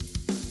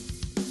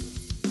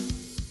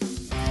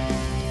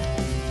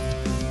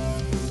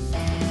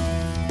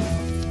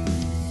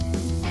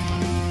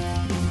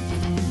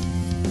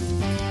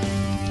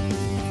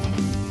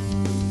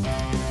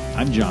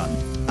I'm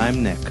John.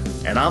 I'm Nick.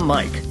 And I'm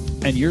Mike.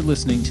 And you're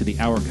listening to The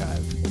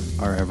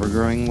Archive, our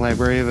ever-growing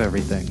library of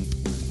everything,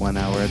 1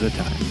 hour at a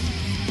time.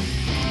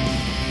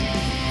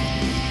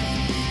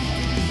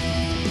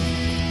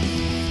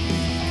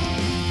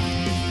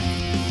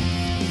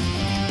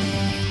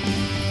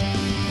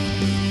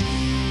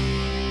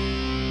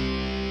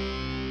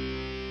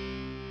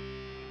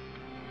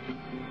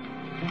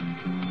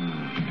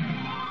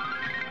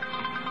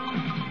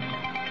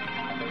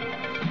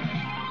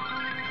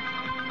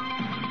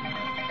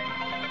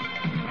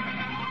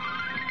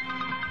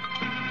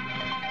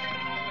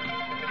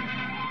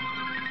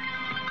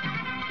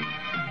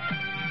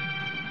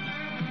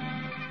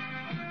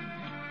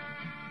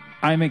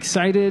 I'm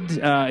excited,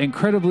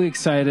 incredibly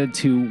excited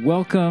to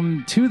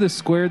welcome to the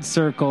squared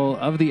circle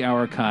of the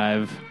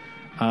archive,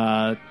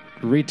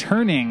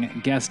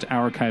 returning guest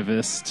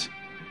archivist,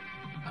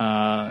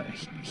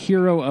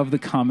 hero of the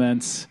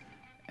comments,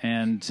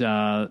 and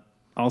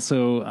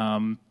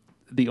also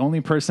the only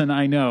person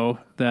I know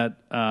that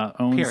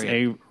owns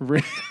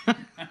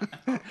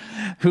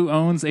who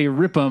owns a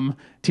Rip'em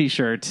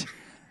t-shirt,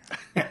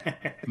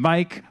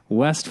 Mike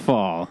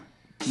Westfall.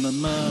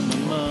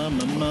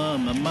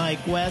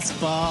 Mike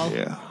Westfall.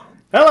 Yeah.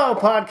 Hello,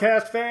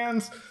 podcast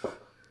fans.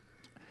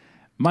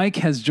 Mike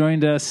has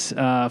joined us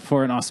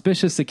for an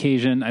auspicious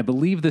occasion. I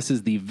believe this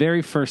is the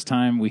very first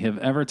time we have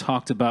ever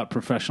talked about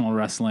professional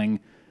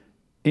wrestling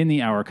in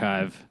the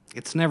archive.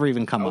 It's never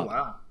even come up.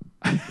 Wow.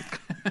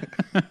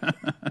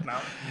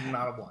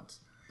 not once.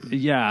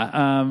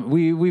 Yeah,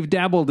 we've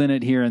dabbled in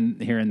it here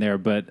and there,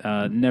 but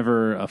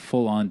never a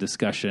full-on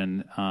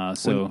discussion.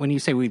 So when you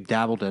say we've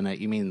dabbled in it,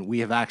 you mean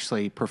we have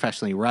actually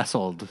professionally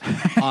wrestled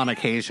on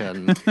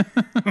occasion,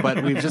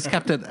 but we've just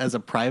kept it as a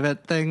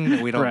private thing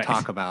that we don't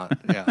talk about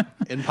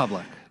in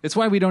public. It's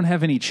why we don't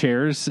have any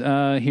chairs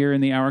here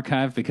in the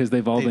archive, because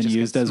they've all been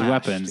used as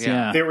weapons.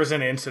 Yeah. There was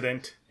an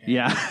incident.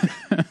 Yeah.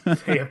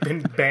 They have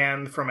been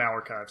banned from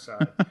archive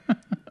side.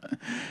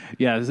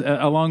 Yeah,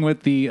 along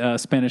with the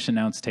Spanish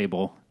announce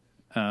table.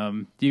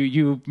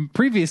 You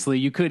previously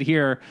you could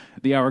hear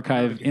the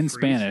archive in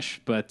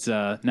Spanish, but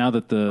now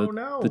that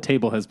the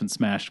table has been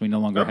smashed, we no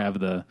longer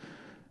have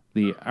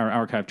our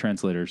archive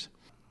translators.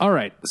 All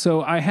right,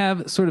 so I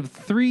have sort of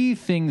three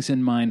things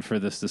in mind for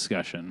this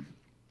discussion,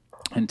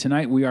 and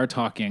tonight we are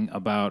talking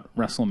about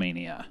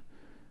WrestleMania.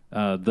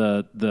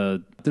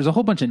 There's a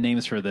whole bunch of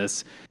names for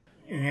this.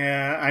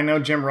 Yeah, I know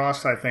Jim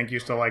Ross, I think,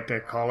 used to like to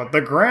call it the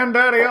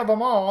granddaddy of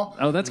them all.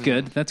 Oh, that's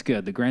good. That's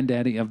good. The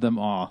granddaddy of them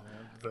all.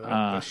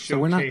 The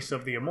showcase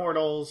of the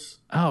immortals.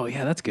 Oh,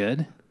 yeah, that's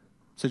good.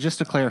 So just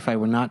to clarify,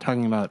 we're not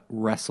talking about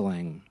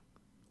wrestling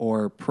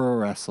or pro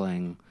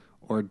wrestling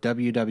or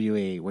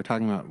WWE. We're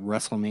talking about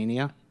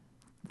WrestleMania.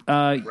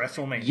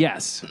 WrestleMania.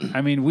 Yes.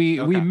 I mean, we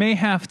may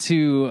have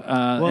to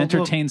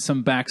entertain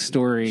some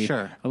backstory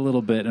a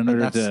little bit in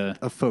order to...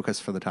 a focus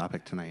for the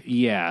topic tonight.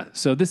 Yeah.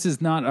 So this is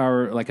not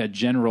a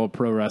general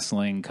pro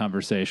wrestling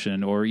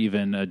conversation or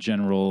even a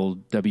general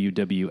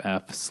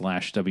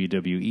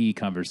WWF/WWE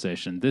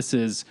conversation. This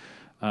is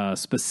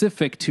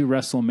specific to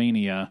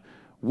WrestleMania,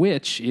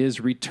 which is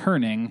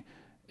returning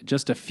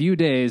just a few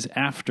days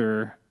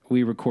after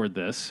we record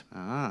this.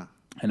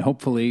 And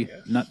hopefully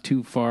not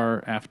too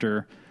far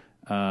after...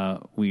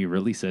 we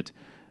release it.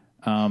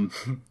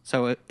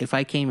 So if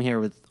I came here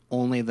with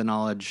only the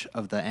knowledge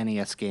of the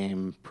NES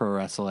game Pro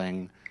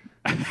Wrestling,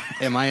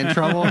 am I in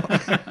trouble?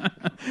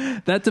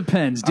 That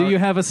depends. Do you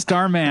have a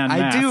Starman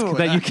mask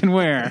that you can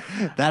wear?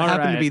 That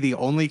happened to be the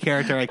only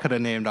character I could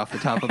have named off the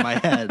top of my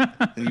head.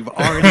 And you've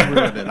already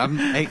ruined it. I'm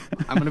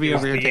going to be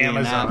over here taking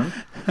Amazon.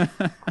 a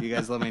nap. You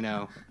guys let me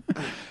know.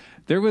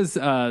 There was,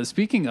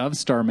 speaking of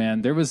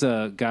Starman, there was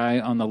a guy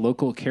on the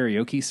local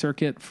karaoke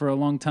circuit for a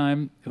long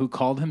time who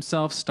called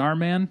himself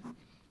Starman,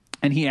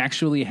 and he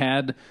actually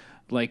had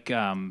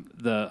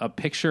a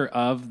picture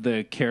of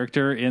the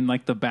character in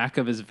the back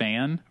of his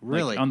van.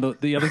 Really? On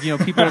the other,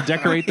 people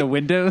decorate the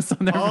windows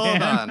on their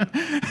van.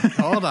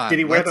 Hold on. Did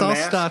he wear Let's the all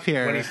mask stop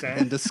here when he sang?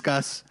 and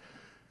discuss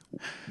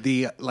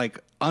the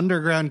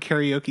underground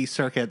karaoke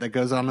circuit that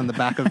goes on in the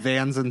back of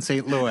vans in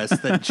St. Louis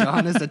that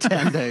John is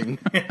attending.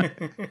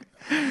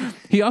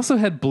 He also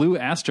had blue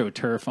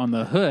AstroTurf on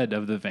the hood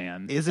of the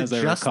van. Is it as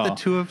I just recall. the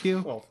two of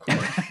you? Well, of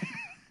course.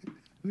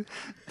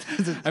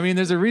 I mean,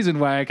 there's a reason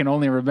why I can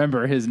only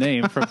remember his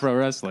name from pro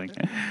wrestling.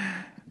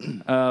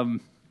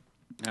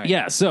 Right.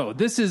 Yeah, so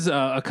this is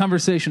a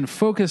conversation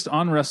focused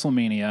on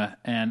WrestleMania,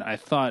 and I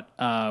thought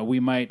we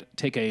might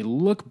take a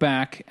look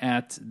back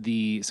at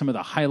some of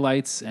the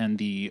highlights and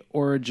the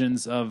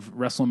origins of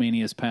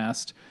WrestleMania's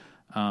past.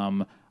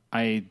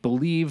 I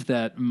believe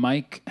that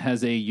Mike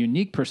has a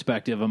unique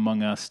perspective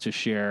among us to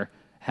share,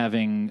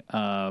 having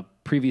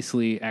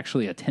previously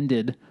actually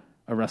attended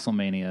a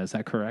WrestleMania. Is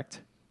that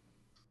correct?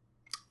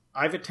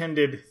 I've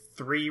attended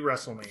 3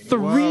 WrestleManias.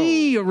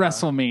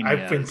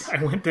 WrestleManias.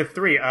 I went to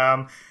 3.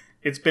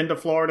 It's been to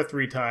Florida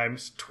 3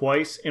 times,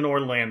 twice in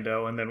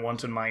Orlando, and then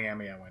once in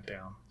Miami I went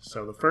down.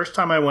 So the first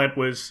time I went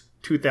was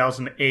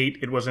 2008.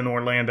 It was in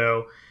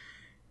Orlando.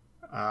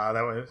 That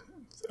was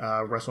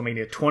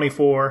WrestleMania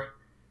 24.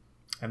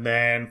 And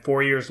then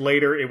 4 years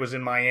later, it was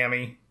in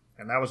Miami,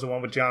 and that was the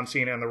one with John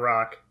Cena and The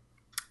Rock.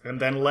 And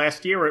then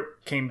last year, it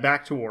came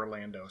back to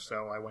Orlando,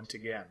 so I went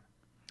again.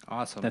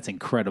 Awesome. That's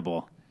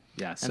incredible.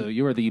 Yeah, so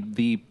you are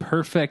the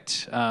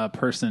perfect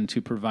person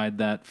to provide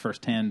that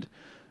firsthand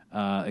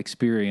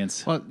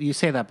experience. Well, you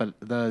say that, but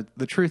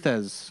the truth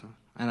is,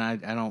 and I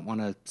don't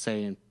want to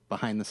say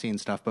behind the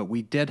scenes stuff, but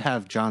we did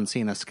have John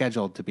Cena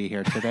scheduled to be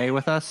here today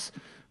with us,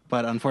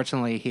 but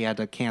unfortunately he had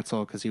to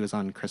cancel because he was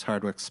on Chris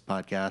Hardwick's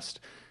podcast,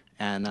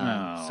 and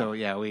so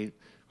yeah, we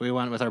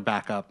went with our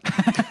backup.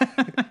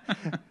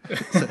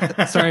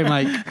 Sorry,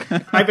 Mike.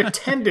 I've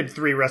attended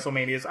 3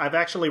 WrestleManias. I've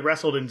actually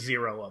wrestled in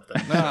 0 of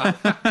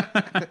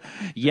them.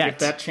 Yet. If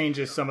that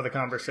changes some of the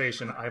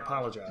conversation, I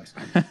apologize.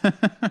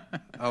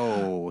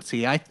 Oh,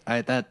 see, I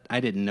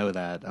didn't know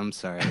that. I'm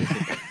sorry.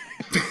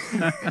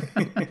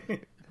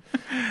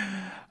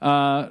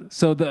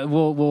 So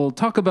we'll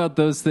talk about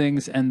those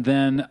things, and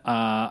then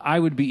I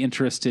would be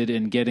interested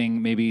in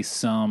getting maybe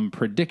some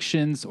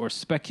predictions or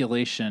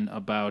speculation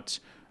about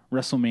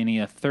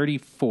WrestleMania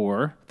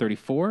 34.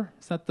 34?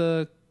 Is that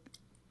the...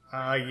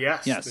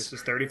 Yes, Yes. this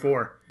is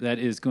 34. That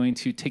is going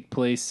to take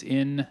place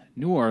in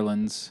New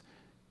Orleans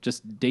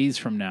just days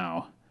from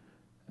now.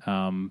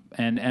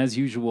 And as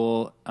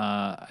usual,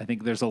 I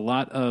think there's a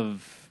lot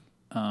of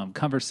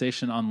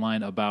conversation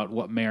online about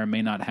what may or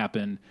may not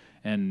happen,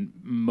 and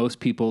most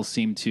people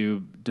seem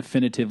to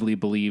definitively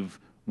believe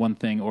one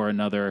thing or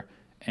another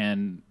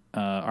and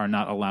are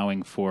not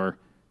allowing for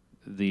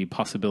the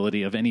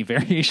possibility of any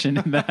variation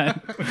in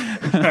that.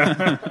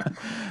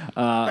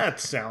 That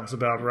sounds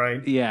about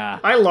right. Yeah.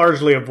 I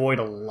largely avoid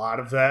a lot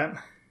of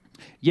that.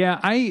 Yeah,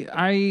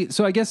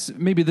 so I guess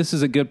maybe this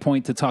is a good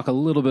point to talk a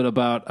little bit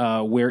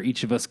about where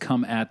each of us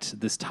come at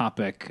this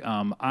topic.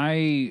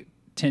 I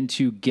tend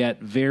to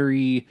get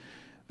very,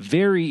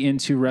 very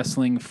into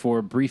wrestling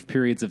for brief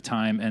periods of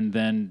time and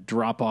then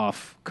drop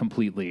off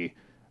completely.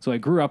 So I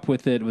grew up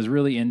with it, was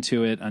really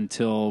into it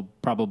until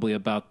probably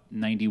about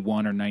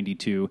 91 or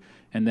 92,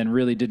 and then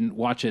really didn't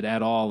watch it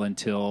at all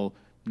until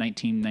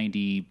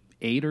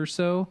 1998 or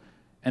so,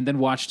 and then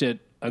watched it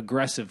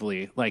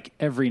aggressively, like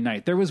every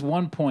night. There was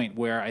one point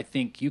where I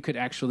think you could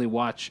actually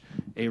watch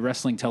a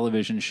wrestling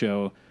television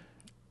show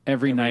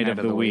every night of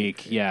the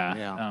week.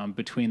 Yeah.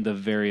 Between the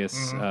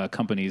various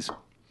companies.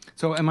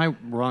 So am I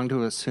wrong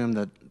to assume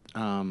that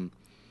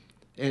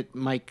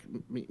Mike,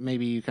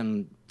 maybe you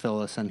can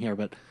fill us in here,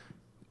 but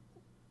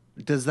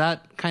does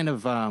that kind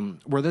of,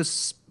 were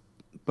this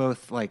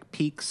both like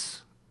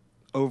peaks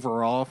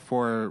overall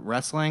for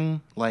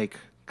wrestling? Like,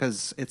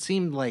 because it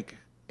seemed like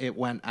it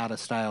went out of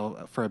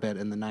style for a bit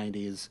in the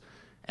 90s,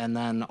 and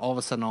then all of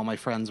a sudden all my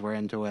friends were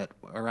into it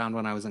around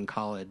when I was in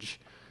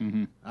college.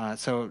 Mm-hmm.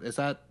 So is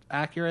that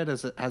accurate?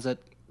 Has it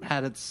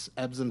had its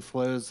ebbs and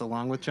flows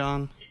along with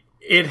John?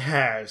 It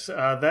has.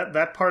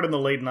 That part in the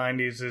late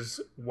 90s is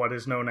what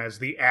is known as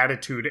the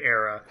Attitude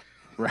Era.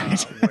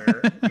 Right.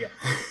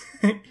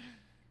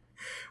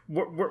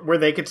 Where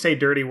they could say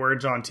dirty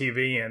words on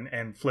TV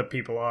and flip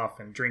people off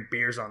and drink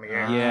beers on the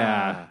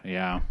air.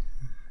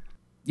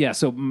 Yeah,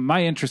 so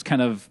my interest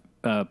kind of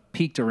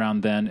peaked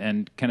around then,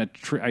 and kind of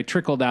I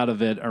trickled out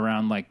of it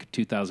around like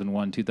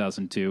 2001,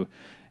 2002,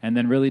 and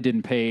then really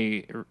didn't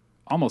pay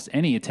almost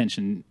any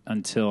attention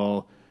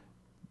until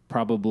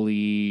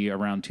probably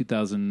around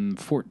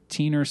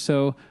 2014 or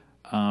so,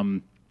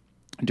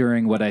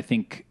 during what I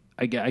think,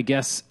 I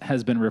guess,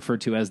 has been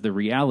referred to as the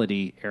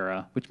reality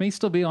era, which may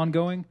still be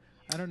ongoing.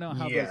 I don't know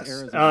how those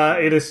eras are.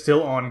 It is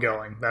still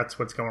ongoing. That's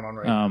what's going on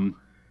right now.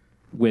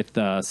 With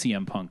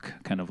CM Punk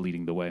kind of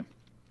leading the way.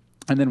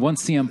 And then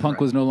once CM Punk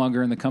was no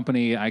longer in the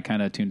company, I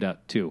kind of tuned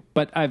out too.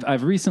 But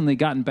I've recently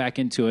gotten back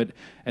into it,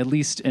 at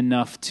least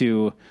enough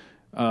to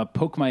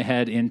poke my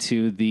head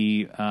into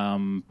the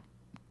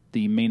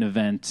main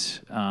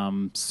event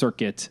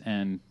circuit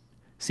and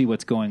see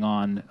what's going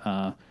on,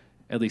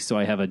 at least so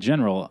I have a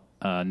general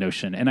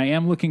notion. And I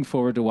am looking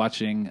forward to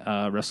watching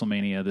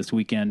WrestleMania this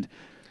weekend.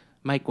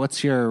 Mike,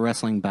 what's your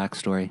wrestling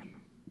backstory?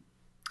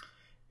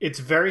 It's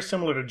very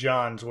similar to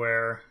John's,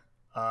 where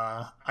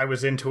I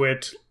was into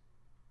it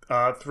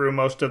through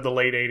most of the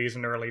late 80s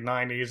and early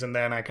 90s, and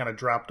then I kind of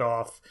dropped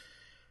off.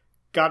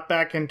 Got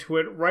back into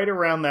it right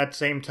around that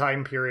same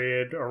time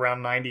period,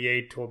 around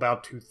 98 to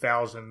about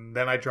 2000.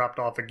 Then I dropped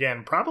off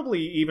again,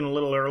 probably even a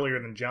little earlier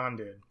than John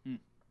did.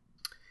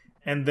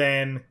 And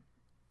then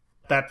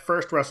that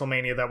first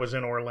WrestleMania that was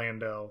in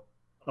Orlando,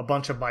 a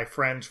bunch of my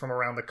friends from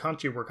around the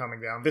country were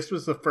coming down. That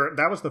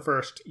was the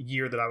first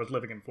year that I was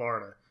living in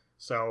Florida.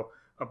 So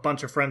a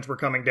bunch of friends were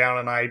coming down,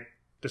 and I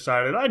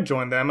decided I'd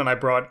join them, and I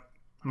brought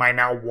my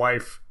now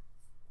wife,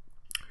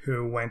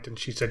 who went, and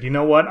she said, you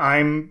know what,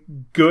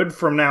 I'm good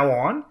from now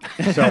on,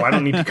 so I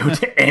don't need to go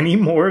to any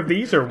more of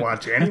these or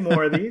watch any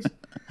more of these.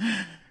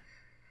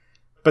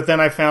 But then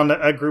I found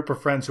a group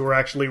of friends who were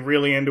actually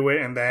really into it,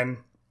 and then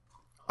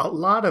a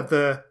lot of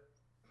the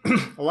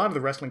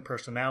wrestling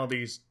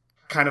personalities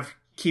kind of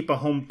keep a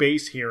home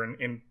base here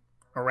in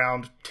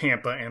around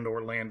Tampa and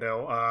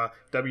Orlando.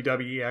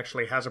 WWE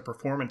actually has a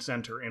performance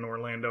center in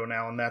Orlando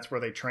now, and that's where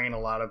they train a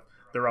lot of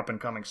they're up and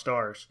coming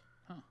stars.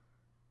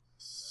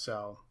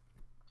 So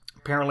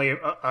apparently,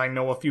 I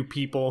know a few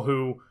people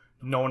who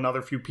know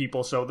another few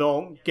people, so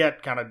they'll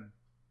get kind of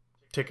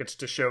tickets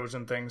to shows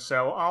and things.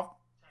 So I'll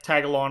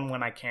tag along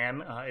when I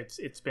can.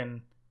 It's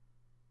been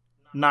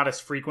not as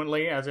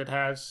frequently as it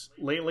has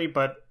lately,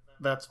 but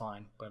that's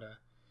fine. But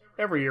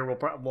every year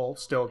we'll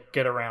still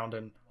get around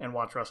and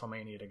watch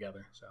WrestleMania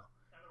together. So,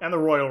 and the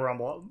Royal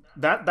Rumble,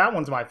 that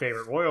one's my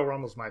favorite. Royal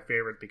Rumble's my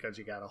favorite because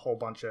you got a whole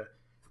bunch of.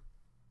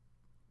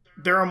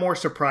 There are more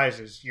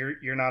surprises.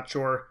 You're not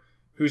sure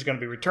who's going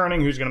to be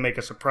returning, who's going to make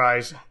a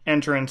surprise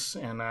entrance,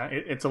 and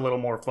it's a little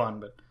more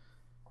fun, but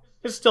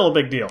it's still a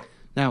big deal.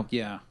 Now,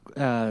 Yeah.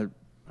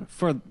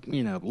 For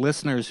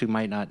listeners who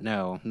might not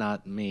know,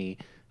 not me,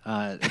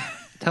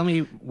 tell me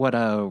what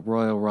a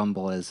Royal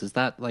Rumble is. Is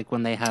that like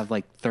when they have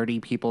like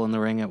 30 people in the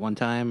ring at one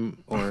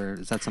time, or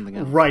is that something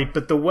else? Right,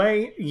 but the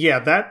way,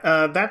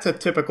 that's a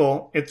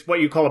typical. It's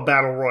what you call a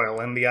battle royal,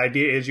 and the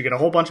idea is you get a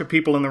whole bunch of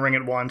people in the ring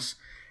at once.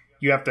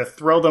 You have to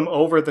throw them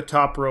over the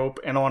top rope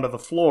and onto the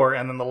floor,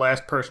 and then the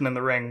last person in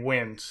the ring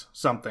wins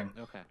something.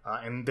 Okay.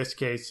 In this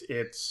case,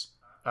 it's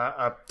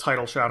a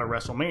title shot at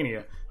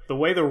WrestleMania. The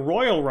way the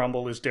Royal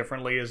Rumble is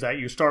differently is that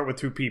you start with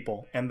 2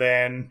 people, and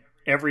then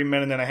every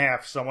minute and a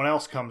half, someone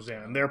else comes in,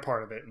 and they're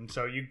part of it. And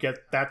so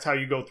that's how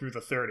you go through the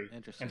 30.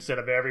 Instead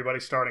of everybody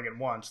starting at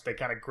once, they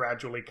kind of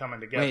gradually come in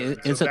together.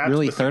 Wait, so is it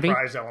really the 30?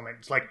 surprise element.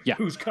 It's like,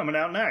 who's coming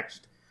out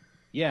next?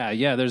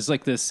 Yeah. There's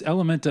like this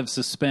element of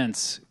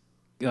suspense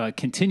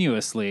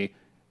continuously,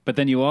 but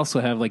then you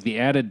also have like the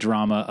added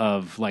drama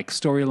of like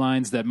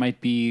storylines that might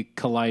be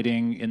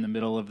colliding in the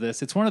middle of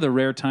this. It's one of the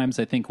rare times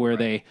I think where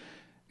they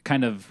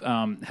kind of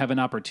have an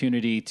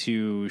opportunity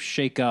to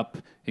shake up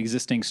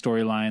existing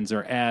storylines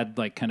or add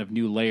like kind of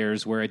new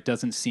layers where it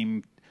doesn't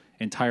seem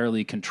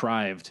entirely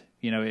contrived.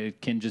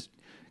 It can just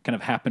kind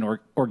of happen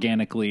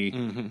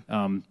organically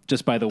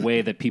just by the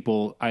way that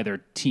people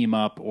either team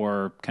up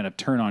or kind of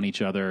turn on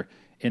each other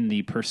in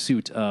the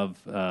pursuit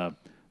of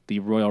the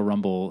Royal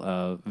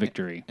Rumble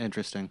victory.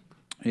 Interesting.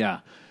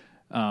 Yeah.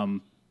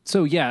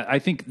 I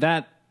think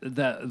that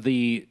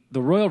the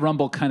Royal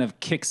Rumble kind of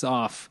kicks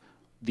off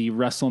the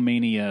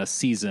WrestleMania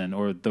season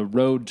or the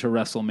road to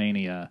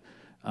WrestleMania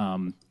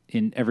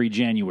in every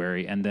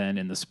January, and then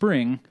in the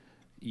spring,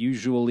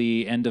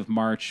 usually end of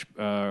March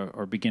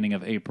or beginning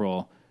of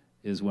April,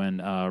 is when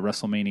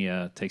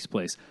WrestleMania takes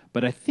place.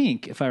 But I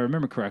think, if I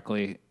remember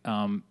correctly,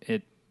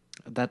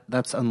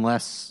 That's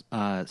unless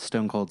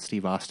Stone Cold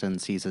Steve Austin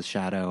sees his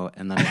shadow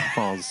and then it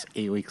falls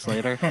 8 weeks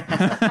later.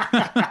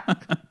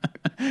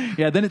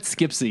 Yeah, then it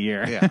skips a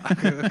year. Yeah.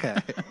 Okay.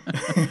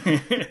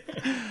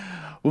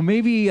 Well,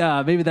 maybe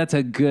that's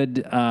a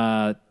good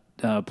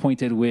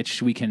point at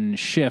which we can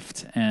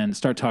shift and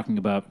start talking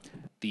about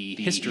the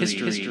history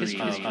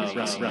of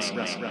wrestling.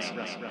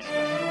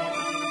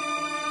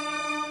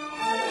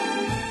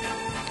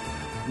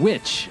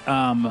 Which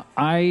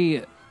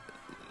I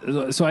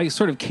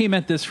sort of came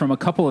at this from a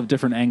couple of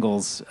different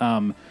angles.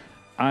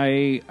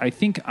 I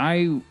think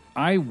I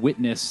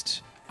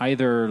witnessed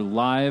either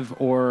live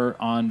or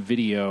on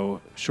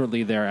video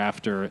shortly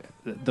thereafter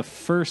the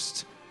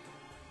first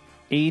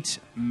 8,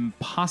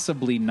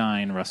 possibly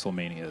 9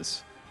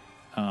 WrestleManias.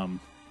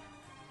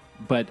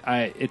 But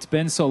it's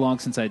been so long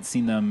since I'd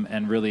seen them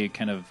and really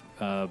kind of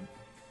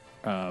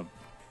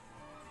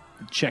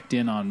checked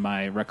in on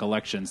my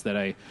recollections that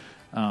I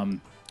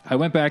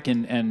went back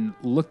and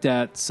looked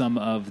at some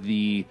of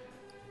the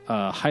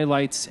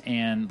highlights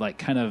and like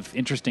kind of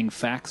interesting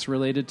facts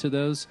related to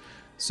those.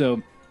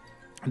 So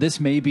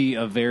this may be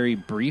a very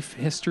brief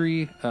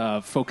history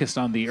focused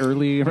on the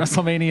early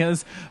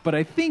WrestleManias, but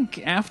I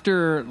think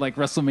after like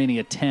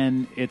WrestleMania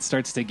 10, it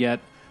starts to get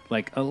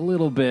like a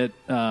little bit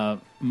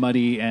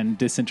muddy and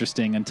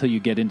disinteresting until you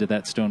get into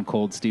that Stone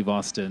Cold Steve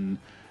Austin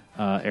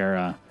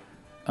era.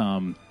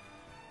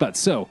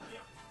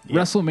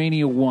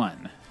 WrestleMania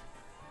 1.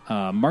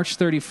 March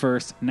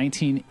 31st,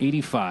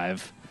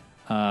 1985,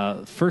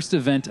 first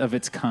event of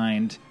its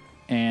kind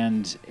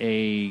and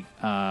a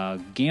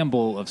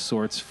gamble of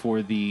sorts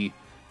for the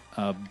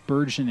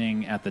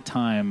burgeoning, at the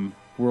time,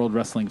 World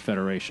Wrestling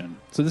Federation.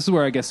 So this is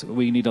where I guess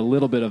we need a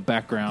little bit of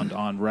background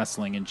on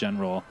wrestling in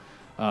general.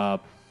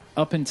 Up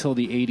until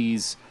the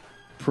 80s,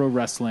 pro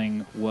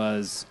wrestling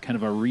was kind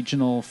of a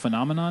regional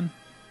phenomenon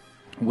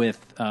with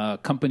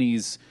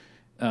companies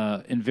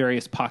in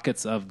various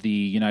pockets of the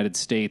United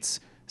States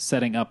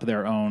setting up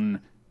their own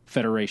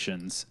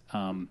federations,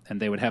 and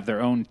they would have their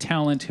own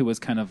talent who was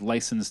kind of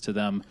licensed to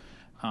them,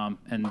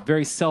 and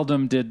very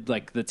seldom did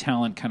like the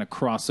talent kind of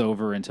cross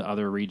over into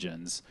other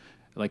regions.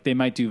 Like they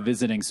might do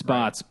visiting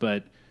spots,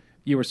 but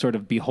you were sort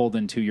of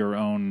beholden to your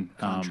own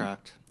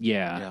contract.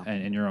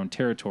 And your own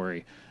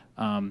territory.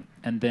 And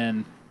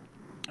then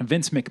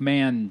Vince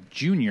McMahon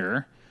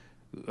Jr.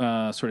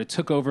 Sort of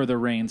took over the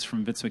reins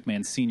from Vince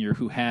McMahon Sr.,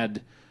 who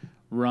had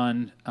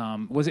run,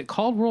 was it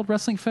called World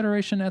Wrestling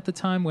Federation at the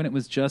time when it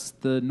was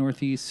just the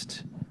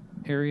Northeast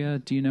area?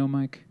 Do you know,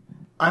 Mike?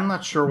 I'm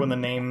not sure when the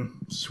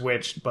name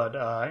switched, but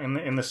in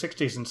the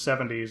 60s and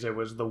 70s, it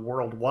was the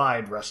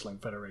Worldwide Wrestling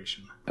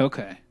Federation.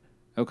 Okay.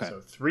 Okay.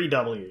 So 3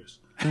 W's.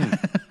 I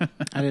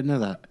didn't know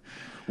that.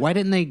 Why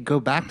didn't they go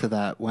back to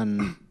that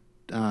when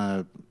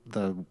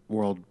the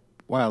World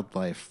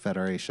Wildlife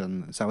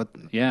Federation? Is that what?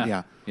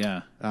 Yeah.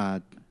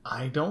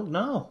 I don't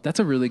know. That's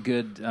a really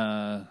good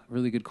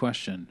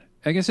question.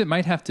 I guess it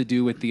might have to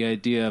do with the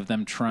idea of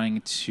them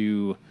trying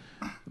to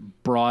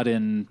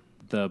broaden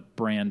the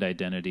brand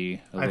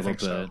identity a little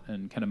bit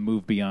and kind of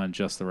move beyond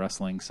just the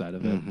wrestling side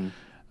of it.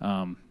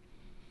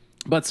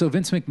 But so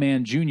Vince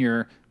McMahon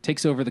Jr.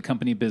 takes over the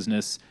company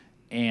business,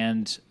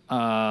 and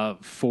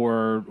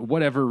for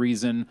whatever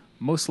reason,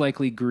 most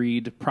likely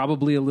greed,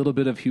 probably a little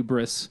bit of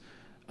hubris,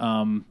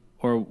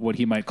 or what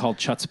he might call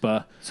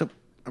chutzpah. So,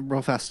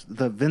 real fast,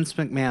 the Vince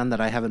McMahon that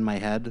I have in my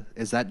head,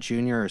 is that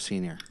junior or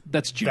senior?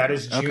 That's junior. That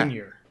is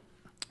junior.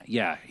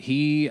 Yeah,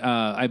 he.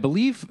 I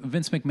believe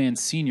Vince McMahon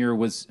Sr.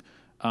 was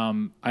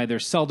either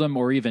seldom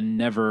or even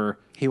never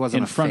He wasn't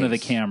in a front of the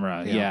face.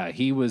 camera. Yeah.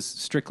 He was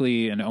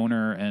strictly an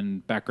owner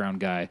and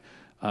background guy.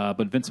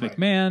 But Vince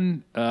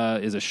McMahon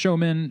is a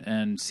showman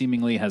and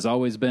seemingly has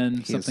always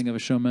been something of a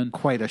showman.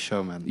 Quite a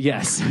showman.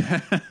 Yes.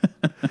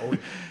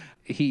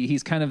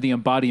 He's kind of the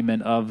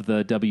embodiment of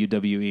the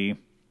WWE.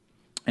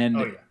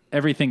 And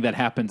everything that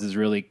happens is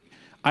really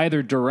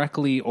either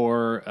directly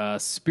or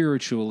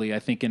spiritually, I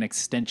think, an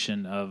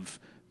extension of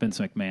Vince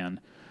McMahon.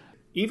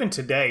 Even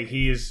today,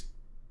 he is,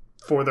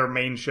 for their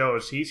main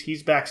shows,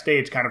 he's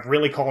backstage kind of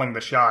really calling the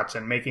shots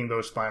and making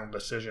those final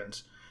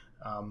decisions.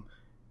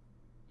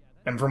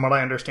 And from what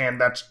I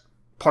understand, that's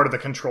part of the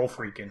control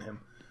freak in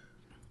him.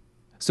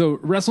 So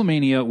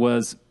WrestleMania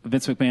was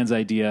Vince McMahon's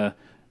idea,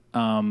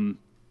 and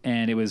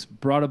it was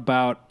brought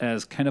about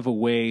as kind of a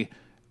way.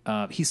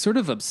 He's sort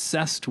of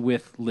obsessed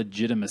with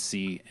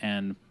legitimacy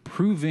and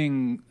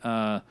proving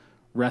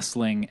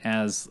wrestling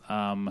as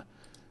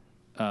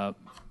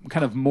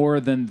kind of more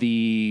than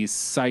the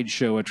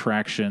sideshow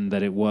attraction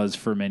that it was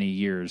for many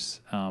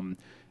years. And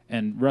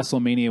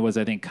WrestleMania was,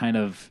 I think, kind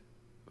of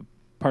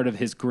part of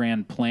his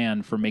grand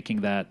plan for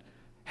making that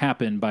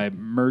happen by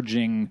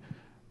merging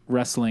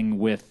wrestling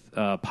with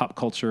pop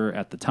culture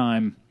at the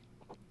time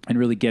and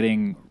really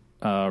getting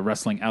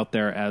wrestling out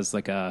there as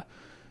like a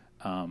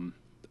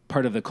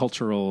part of the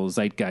cultural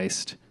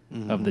zeitgeist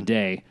of the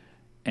day.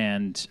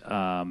 And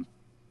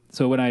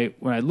so when I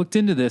looked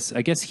into this,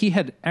 I guess he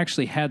had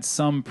actually had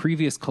some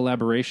previous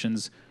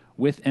collaborations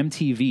with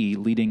MTV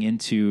leading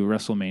into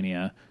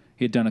WrestleMania.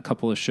 He had done a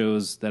couple of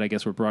shows that I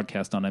guess were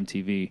broadcast on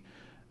MTV.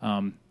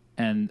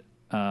 And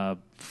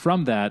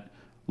from that,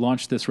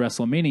 launched this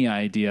WrestleMania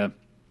idea.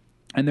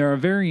 And there are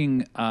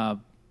varying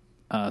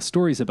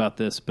stories about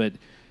this, but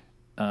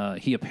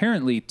he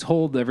apparently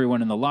told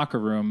everyone in the locker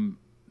room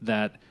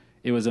that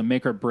it was a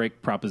make or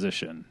break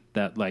proposition,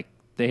 that like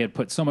they had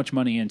put so much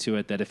money into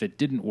it that if it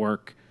didn't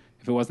work,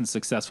 if it wasn't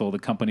successful, the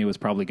company was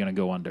probably going to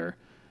go under.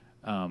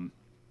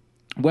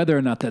 Whether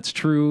or not that's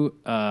true,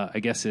 I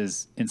guess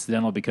is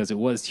incidental because it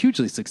was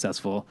hugely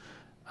successful,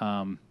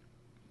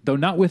 though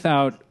not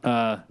without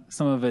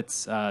some of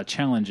its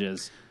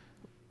challenges.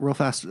 Real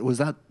fast, was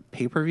that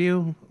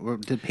pay-per-view? Or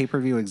did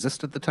pay-per-view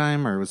exist at the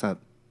time, or was that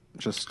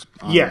just...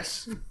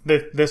 Yes.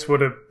 This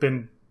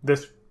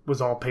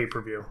was all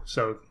pay-per-view.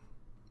 So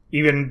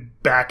even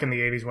back in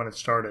the 80s when it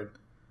started.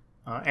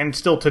 And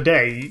still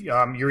today,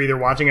 you're either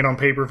watching it on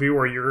pay-per-view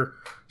or you're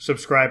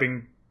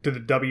subscribing to the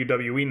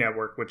WWE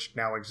network, which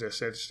now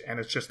exists. It's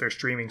just their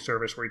streaming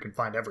service where you can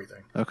find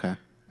everything. Okay.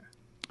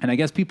 And I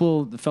guess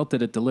people felt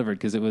that it delivered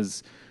because it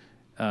was...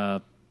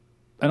 I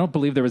don't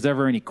believe there was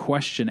ever any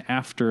question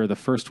after the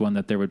first one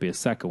that there would be a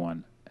second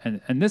one.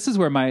 And this is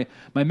where my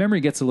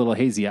memory gets a little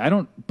hazy. I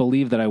don't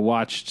believe that I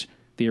watched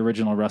the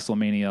original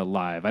WrestleMania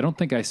live. I don't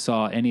think I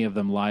saw any of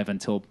them live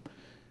until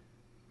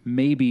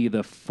maybe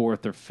the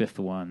fourth or fifth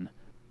one.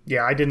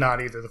 Yeah, I did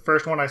not either. The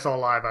first one I saw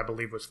live, I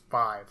believe, was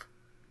 5.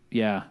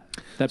 Yeah,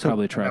 that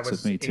probably tracks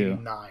with me too.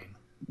 89.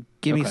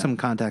 Give me some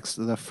context.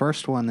 The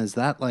first one, is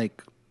that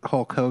like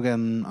Hulk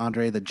Hogan,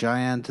 Andre the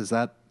Giant? Is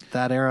that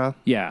era?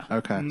 Yeah.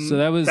 Okay. So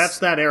That's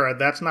that era.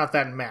 That's not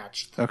that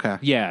match. Okay.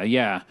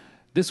 Yeah.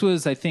 This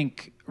was, I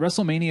think,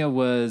 WrestleMania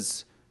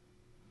was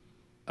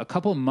a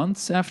couple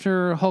months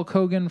after Hulk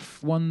Hogan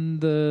won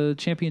the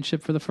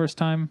championship for the first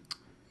time.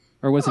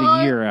 Or was it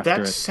a year after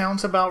That it?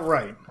 sounds about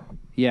right.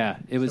 Yeah,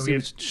 it was So he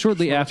had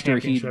shortly World after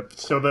he... Championship.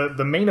 So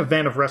the main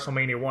event of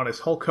WrestleMania 1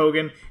 is Hulk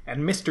Hogan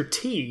and Mr.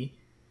 T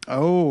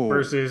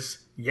versus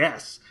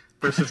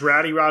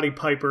Roddy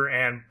Piper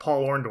and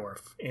Paul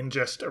Orndorff in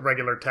just a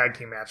regular tag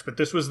team match. But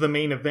this was the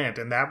main event,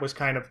 and that was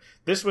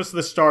this was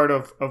the start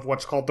of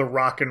what's called the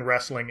rock and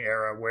wrestling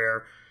era,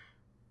 where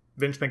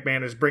Vince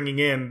McMahon is bringing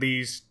in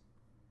these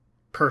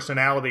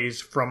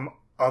personalities from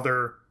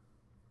other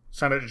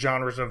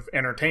genres of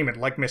entertainment,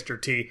 like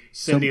Mr. T.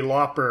 Cyndi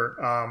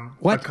Lauper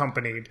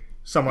accompanied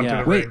someone to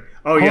the ring.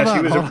 Oh, yeah,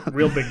 she was a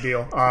real big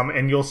deal.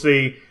 And you'll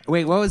see...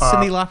 Wait, what was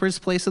Cyndi Lauper's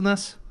place in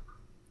this?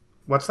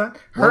 What's that?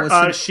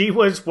 She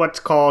was what's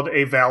called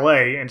a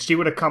valet, and she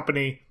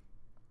accompanied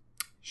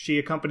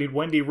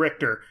Wendy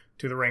Richter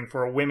to the ring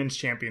for a women's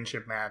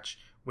championship match,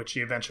 which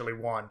she eventually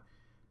won.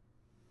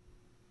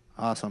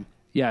 Awesome.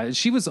 Yeah,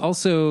 she was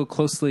also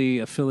closely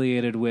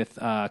affiliated with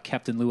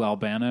Captain Lou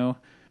Albano.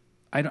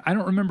 I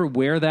don't remember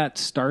where that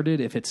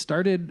started, if it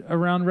started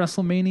around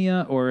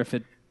WrestleMania or if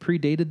it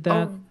predated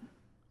that. Oh,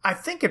 I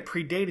think it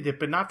predated it,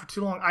 but not for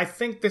too long. I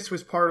think this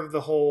was part of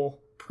the whole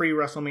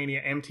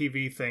pre-WrestleMania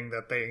MTV thing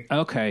that they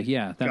that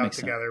got makes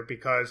together sense.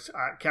 because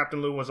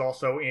Captain Lou was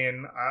also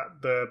in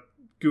the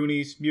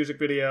Goonies music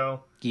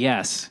video.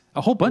 Yes,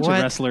 a whole bunch What?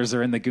 of wrestlers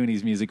are in the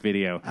Goonies music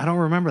video. I don't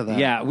remember that.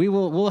 Yeah,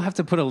 we'll have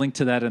to put a link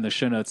to that in the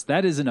show notes.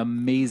 That is an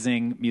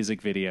amazing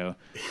music video.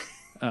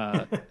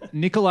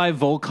 Nikolai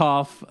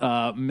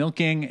Volkov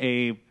milking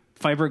a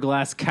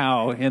fiberglass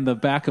cow in the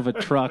back of a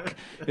truck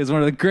is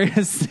one of the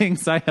greatest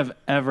things I have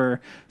ever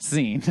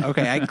seen.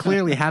 Okay, I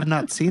clearly have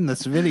not seen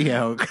this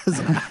video because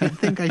I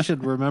think I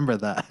should remember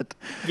that.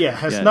 Yeah,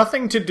 has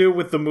nothing to do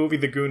with the movie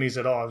The Goonies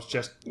at all. It's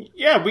just,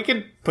 we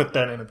can put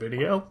that in a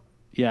video.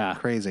 Yeah,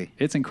 Crazy.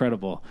 It's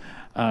incredible.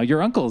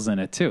 Your uncle's in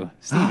it too,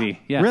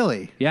 Stevie. Yeah,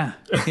 Really? Yeah,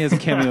 he has a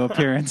cameo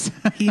appearance.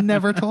 He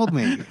never told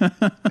me.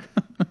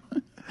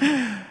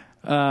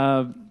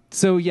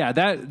 So yeah,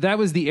 that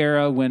was the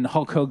era when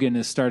Hulk Hogan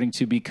is starting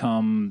to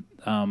become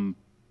a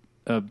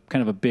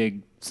kind of a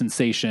big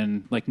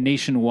sensation, like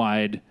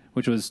nationwide,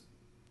 which was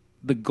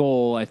the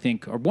goal, I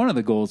think, or one of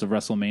the goals of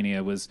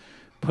WrestleMania was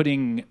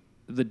putting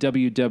the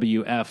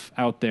WWF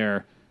out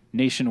there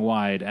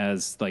nationwide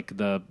as like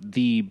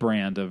the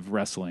brand of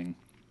wrestling,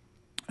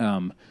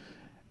 and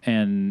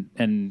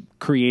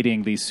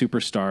creating these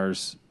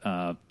superstars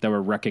that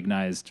were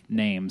recognized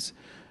names,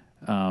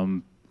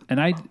 and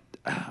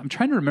I'm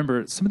trying to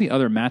remember some of the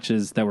other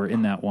matches that were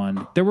in that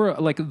one. There were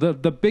like the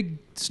big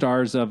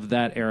stars of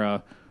that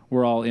era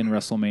were all in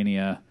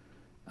WrestleMania,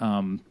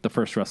 the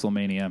first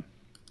WrestleMania.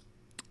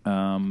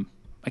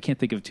 I can't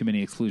think of too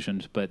many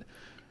exclusions, but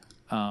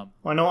I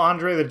know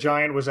Andre the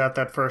Giant was at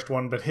that first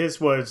one, but his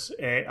was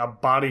a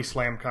body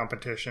slam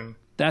competition.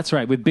 That's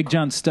right, with Big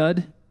John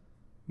Studd.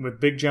 With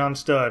Big John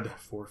Studd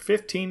for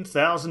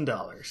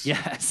 $15,000.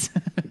 Yes.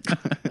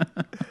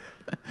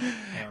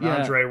 And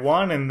Andre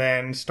won and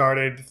then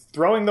started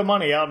throwing the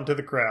money out into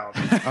the crowd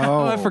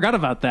Oh, I forgot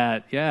about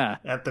that. Yeah.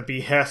 at the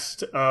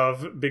behest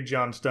of Big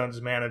John Studd's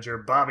manager,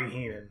 Bobby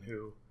Heenan,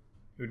 who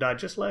died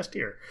just last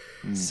year.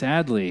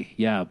 Sadly,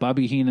 yeah.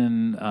 Bobby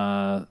Heenan,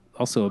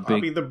 also a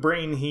Bobby big. the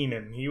Brain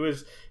Heenan. He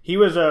was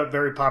a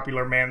very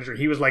popular manager.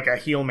 He was like a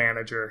heel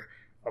manager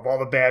of all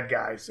the bad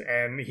guys,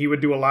 and he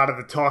would do a lot of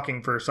the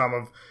talking for some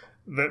of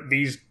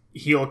these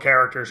heel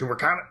characters who were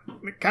kind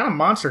of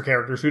monster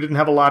characters who didn't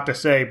have a lot to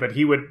say, but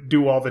he would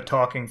do all the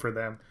talking for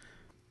them.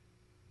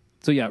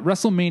 So yeah,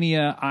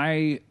 WrestleMania.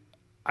 I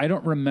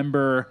don't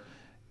remember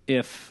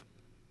if.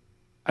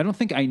 I don't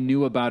think I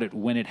knew about it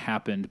when it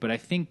happened, but I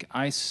think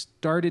I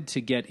started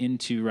to get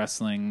into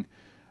wrestling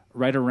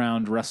right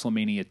around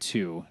WrestleMania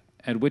 2,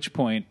 at which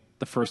point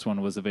the first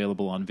one was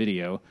available on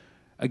video.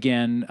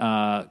 Again,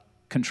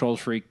 control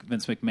freak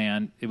Vince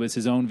McMahon. It was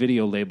his own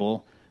video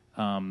label.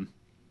 And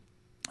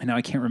now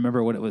I can't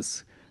remember what it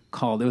was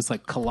called. It was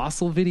like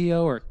Colossal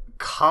Video or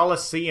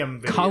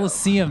Coliseum Video.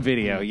 Coliseum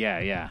Video.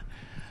 Yeah.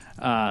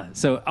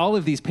 So all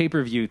of these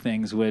pay-per-view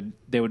things would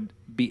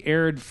be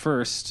aired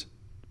first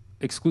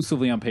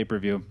exclusively on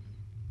pay-per-view,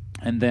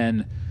 and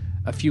then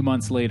a few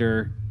months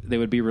later they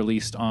would be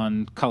released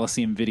on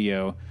Coliseum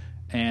Video.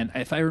 And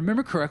if I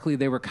remember correctly,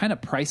 they were kind of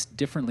priced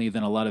differently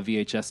than a lot of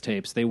VHS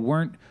tapes. They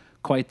weren't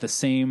quite the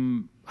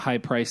same high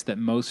price that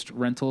most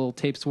rental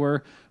tapes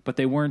were, but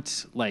they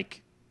weren't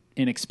like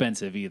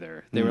inexpensive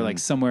either. They were like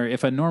somewhere,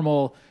 if a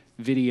normal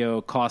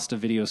video cost a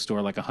video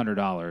store like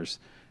 $100,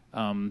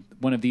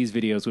 one of these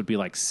videos would be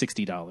like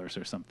 $60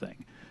 or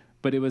something.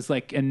 But it was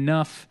like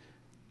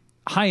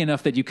high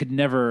enough that you could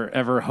never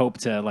ever hope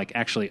to like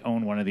actually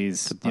own one of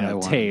these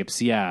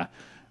tapes. Yeah.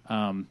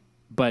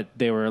 But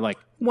they were like,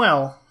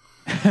 well,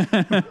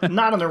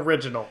 not an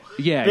original.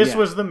 Yeah. This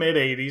was the mid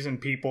 80s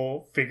and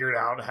people figured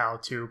out how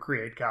to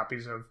create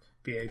copies of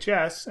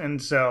VHS.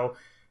 And so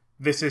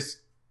this is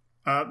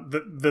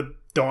the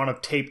dawn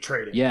of tape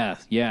trading.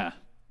 Yeah.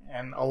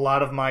 And a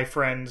lot of my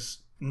friends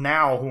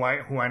now who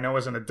I know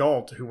as an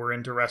adult who were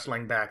into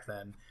wrestling back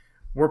then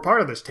were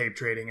part of this tape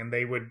trading, and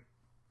they would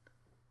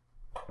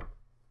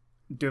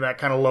do that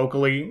kind of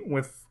locally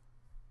with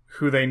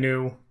who they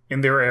knew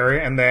in their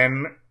area, and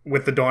then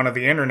with the dawn of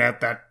the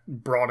internet, that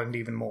broadened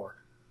even more.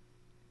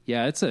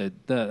 Yeah, I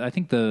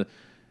think the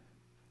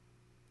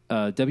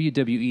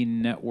WWE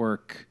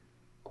network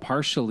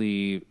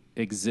partially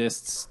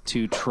exists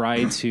to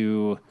try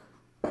to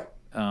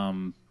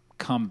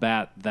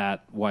combat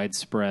that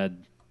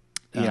widespread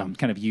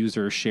kind of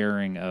user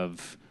sharing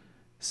of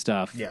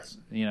stuff. Yes.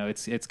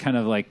 It's kind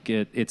of like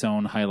its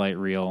own highlight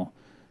reel.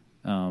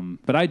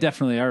 But I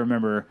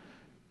remember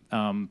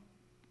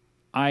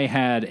I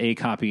had a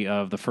copy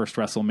of the first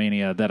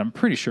WrestleMania that I'm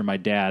pretty sure my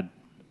dad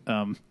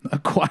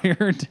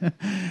acquired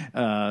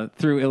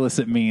through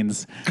illicit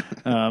means.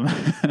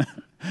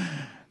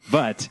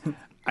 But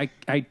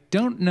I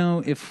don't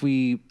know if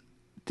we...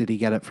 Did he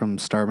get it from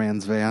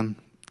Starman's van?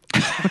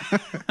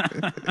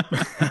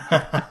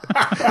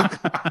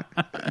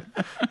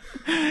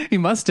 He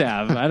must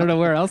have. I don't know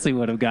where else he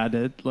would have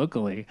gotten it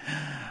locally.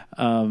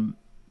 But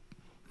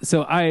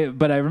I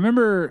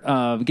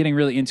remember getting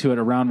really into it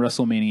around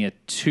WrestleMania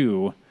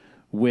 2,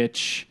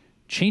 which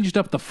changed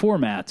up the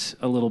format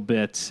a little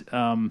bit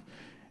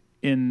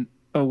in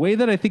a way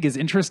that I think is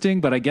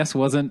interesting, but I guess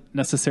wasn't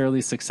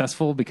necessarily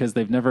successful because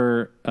they've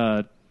never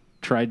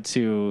tried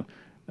to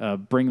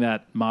bring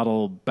that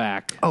model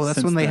back. Oh, that's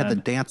since when they then. had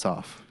the dance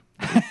off.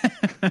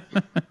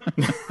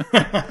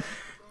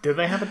 Did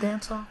they have a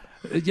dance-off?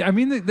 Yeah, I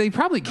mean, they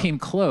probably came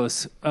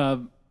close. I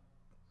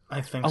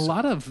think A so.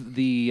 lot of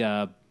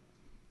the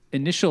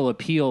initial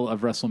appeal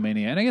of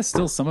WrestleMania, and I guess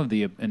still some of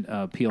the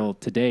appeal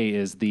today,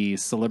 is the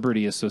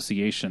celebrity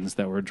associations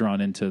that were drawn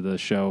into the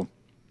show.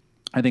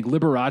 I think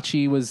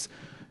Liberace was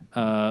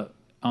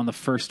on the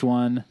first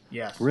one.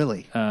 Yes.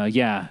 Really?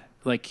 Yeah,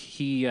 like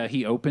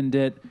he opened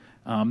it.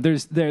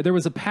 There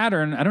was a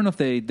pattern. I don't know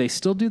if they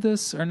still do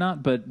this or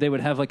not, but they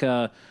would have like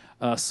a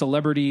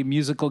celebrity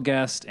musical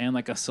guest and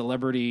like a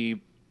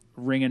celebrity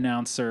ring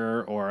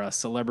announcer or a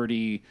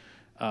celebrity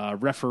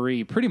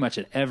referee pretty much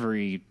at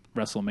every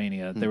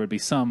WrestleMania. There would be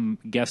some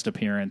guest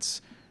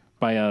appearance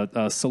by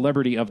a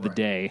celebrity of the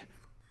day.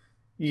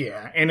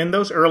 Yeah, and in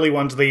those early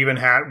ones, they even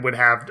would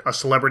have a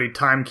celebrity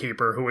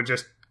timekeeper who would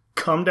just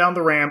come down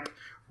the ramp,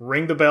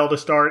 ring the bell to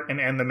start and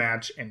end the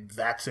match, and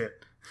that's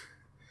it.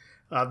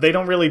 They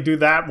don't really do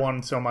that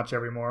one so much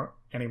anymore,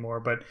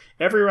 but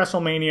every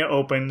WrestleMania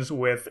opens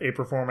with a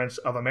performance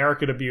of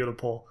America the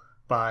Beautiful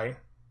by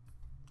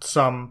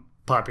some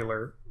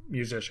popular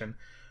musician.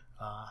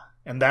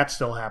 And that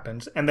still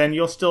happens. And then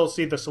you'll still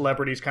see the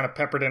celebrities kind of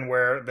peppered in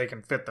where they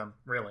can fit them,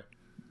 really.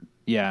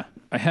 Yeah,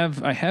 I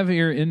have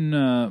here in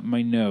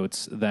my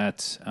notes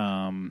that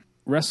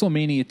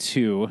WrestleMania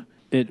 2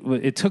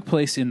 it took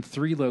place in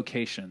 3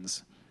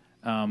 locations.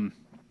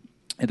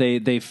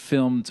 They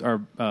filmed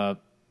or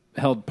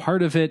held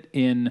part of it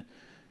in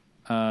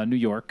New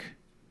York,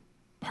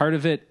 part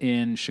of it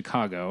in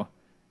Chicago,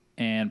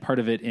 and part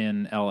of it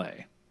in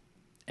L.A.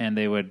 And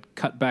they would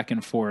cut back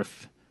and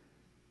forth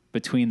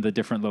between the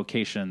different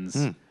locations,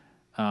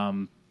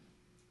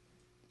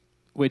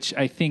 which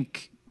I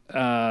think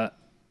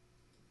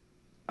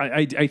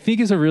I think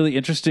is a really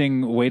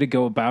interesting way to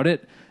go about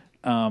it.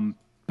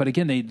 But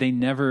again, they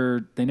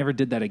never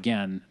did that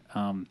again.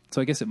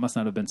 So I guess it must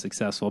not have been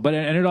successful. But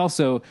it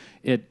also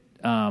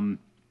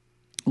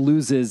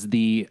loses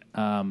the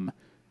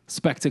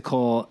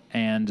spectacle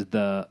and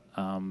the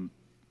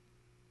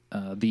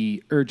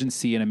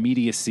urgency and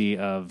immediacy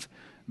of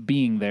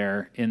being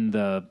there in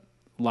the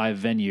live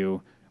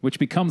venue, which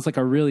becomes like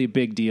a really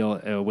big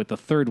deal with the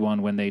third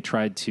one when they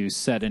tried to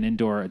set an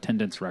indoor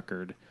attendance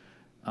record.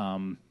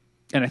 And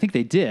I think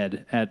they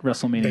did at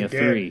WrestleMania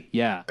 3.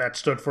 Yeah. That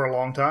stood for a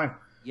long time.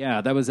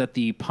 Yeah, that was at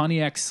the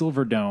Pontiac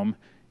Silverdome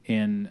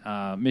in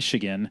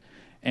Michigan.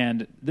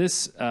 And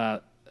this,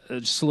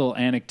 just a little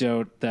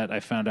anecdote that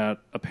I found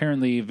out,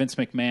 apparently Vince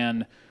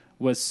McMahon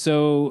was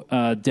so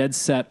dead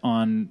set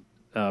on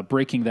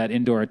breaking that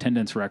indoor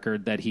attendance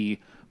record that he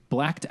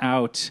blacked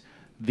out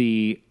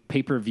the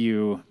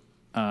pay-per-view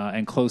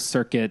and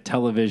closed-circuit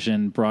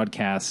television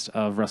broadcast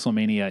of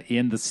WrestleMania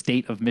in the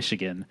state of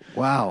Michigan.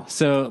 Wow.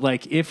 So,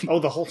 like, if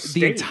the whole state,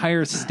 the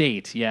entire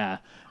state, yeah.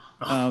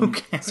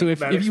 Okay. So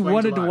if you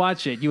wanted to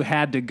watch it, you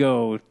had to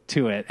go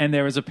to it, and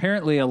there was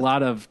apparently a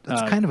lot of.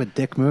 It's kind of a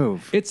dick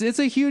move. It's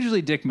a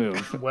hugely dick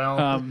move.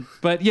 Well,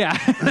 but yeah,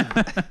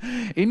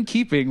 in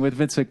keeping with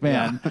Vince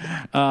McMahon,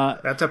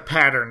 that's a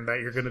pattern that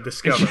you're going to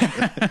discover.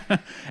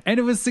 and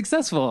it was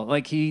successful.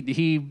 Like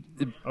he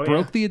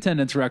broke the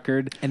attendance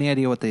record. Any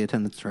idea what the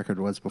attendance record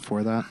was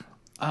before that?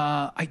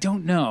 I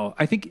don't know.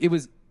 I think it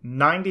was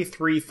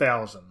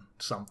 93,000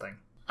 something.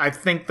 I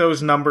think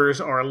those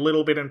numbers are a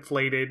little bit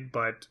inflated,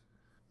 but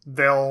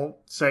they'll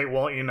say,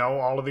 well, you know,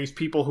 all of these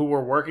people who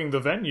were working the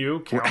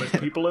venue count as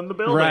people in the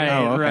building.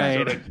 Right,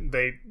 right. So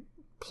they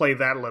play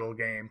that little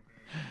game.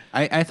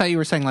 I thought you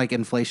were saying like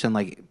inflation,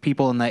 like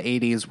people in the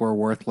 80s were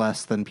worth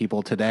less than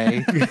people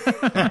today.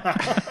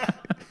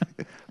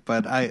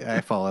 But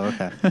I follow.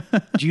 Okay.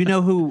 Do you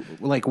know who,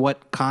 like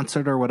what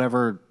concert or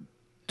whatever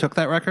took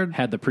that record?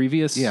 had the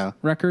previous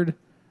record.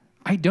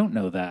 I don't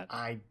know that.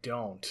 I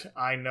don't.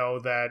 I know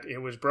that it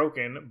was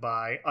broken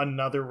by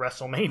another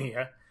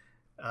WrestleMania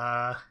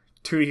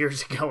 2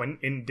 years ago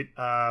in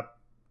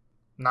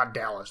not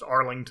Dallas,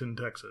 Arlington,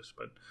 Texas,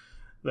 but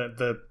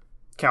the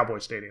Cowboy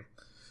Stadium.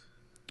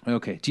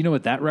 Okay. Do you know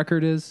what that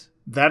record is?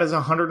 That is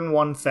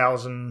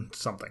 101,000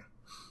 something.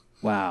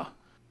 Wow.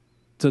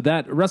 So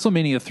that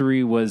WrestleMania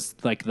 3 was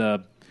like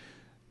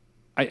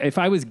if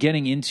I was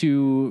getting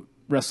into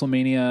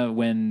WrestleMania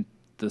when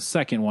the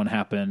second one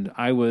happened,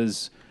 I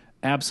was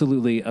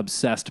absolutely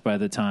obsessed by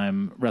the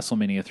time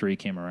WrestleMania 3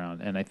 came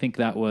around. And I think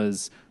that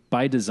was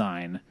by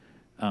design,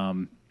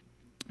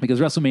 because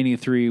WrestleMania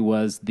 3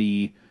 was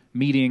the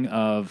meeting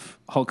of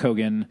Hulk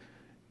Hogan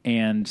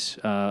and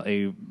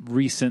a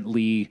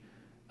recently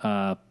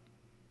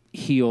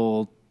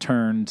heel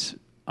turned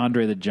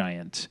Andre the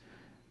Giant,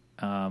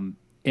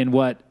 in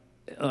what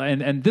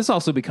and this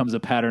also becomes a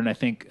pattern. I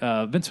think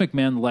Vince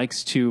McMahon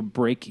likes to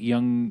break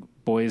young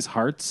boys'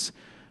 hearts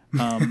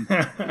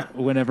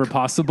whenever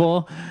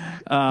possible,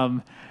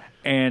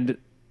 and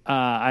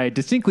I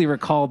distinctly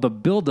recall the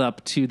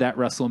build-up to that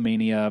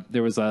WrestleMania.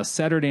 There was a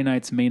Saturday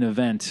night's main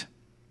event.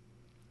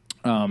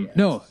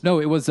 No,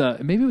 it was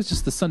maybe it was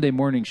just the Sunday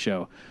morning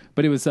show,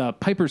 but it was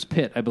Piper's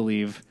Pit, I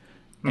believe,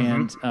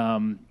 and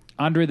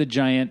Andre the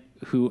Giant,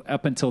 who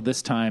up until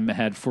this time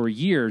had for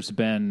years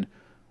been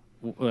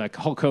like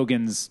Hulk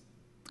Hogan's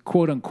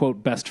quote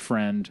unquote best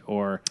friend,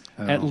 or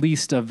at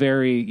least a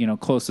very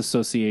close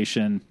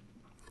association.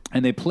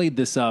 And they played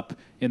this up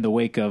in the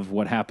wake of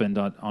what happened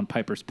on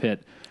Piper's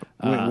Pit.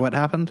 Wait, what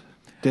happened?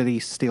 Did he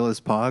steal his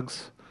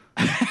pogs?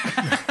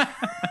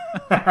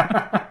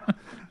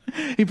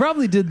 He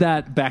probably did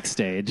that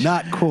backstage.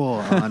 Not cool,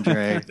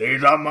 Andre.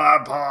 These are my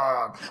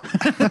pogs.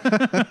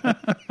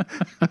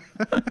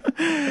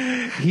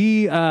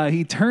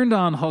 He turned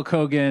on Hulk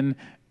Hogan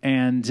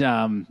and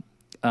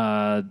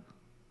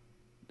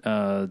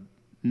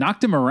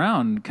knocked him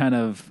around kind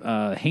of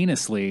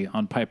heinously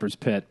on Piper's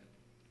Pit.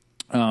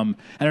 And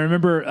I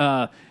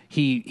remember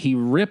he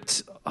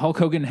ripped Hulk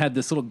Hogan had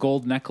this little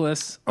gold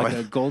necklace, like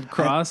a gold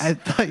cross. I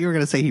thought you were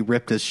going to say he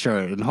ripped his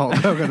shirt, and Hulk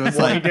Hogan was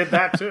Well, like, he did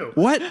that too.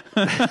 "What?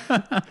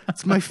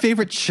 It's my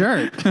favorite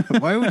shirt.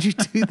 Why would you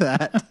do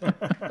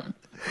that?"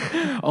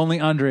 Only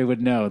Andre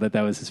would know that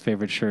was his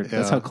favorite shirt.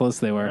 That's how close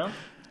they were.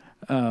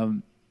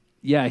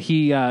 Yeah.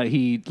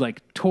 He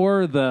like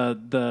tore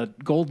the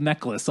gold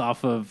necklace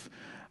off of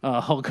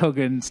Hulk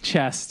Hogan's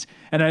chest,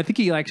 and I think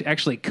he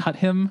actually cut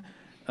him.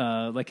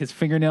 Like his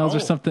fingernails or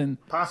something.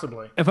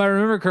 Possibly. If I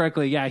remember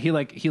correctly, he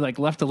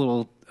left a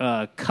little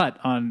cut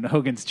on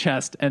Hogan's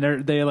chest,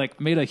 and they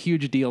made a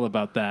huge deal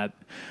about that.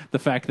 The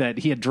fact that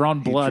he had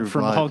drawn blood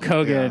from Hulk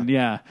Hogan.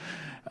 Yeah.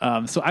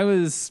 So I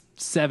was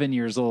 7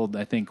 years old,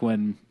 I think,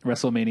 when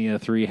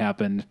WrestleMania 3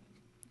 happened.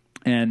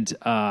 And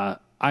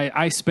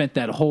I spent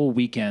that whole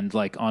weekend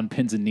on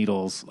pins and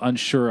needles,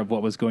 unsure of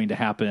what was going to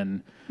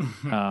happen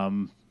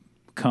come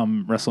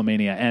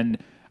WrestleMania. And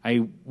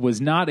I was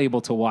not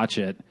able to watch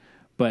it.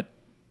 But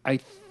I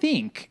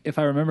think, if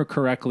I remember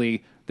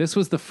correctly, this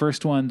was the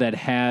first one that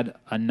had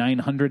a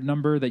 900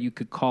 number that you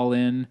could call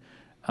in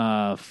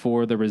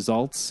for the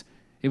results.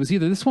 It was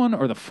either this one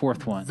or the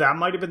fourth one. That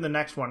might have been the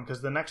next one,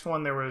 because the next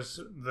one there was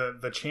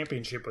the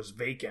championship was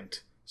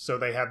vacant, so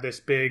they had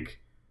this big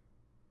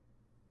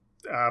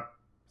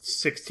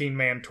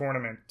 16-man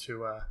tournament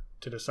to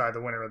decide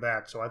the winner of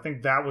that. So I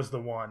think that was the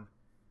one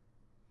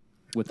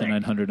with the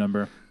 900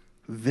 number.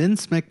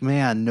 Vince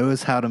McMahon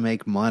knows how to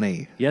make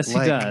money. Yes, he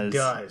does. He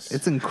does.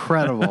 It's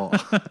incredible.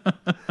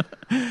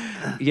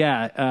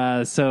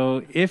 Yeah.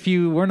 So if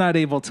you were not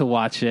able to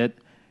watch it,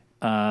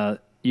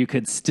 you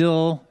could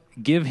still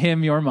give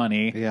him your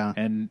money. Yeah.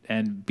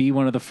 And be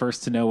one of the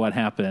first to know what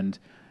happened.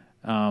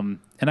 And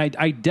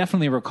I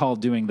definitely recall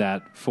doing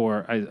that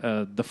for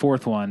the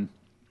fourth one.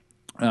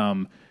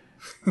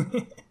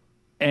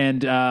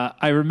 And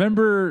I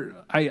remember,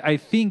 I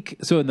think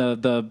so. In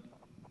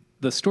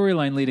the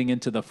storyline leading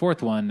into the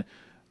fourth one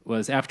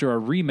was after a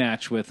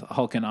rematch with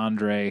Hulk and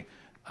Andre.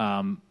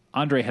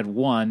 Andre had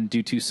won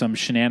due to some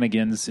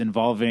shenanigans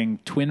involving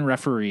twin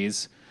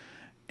referees.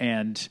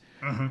 And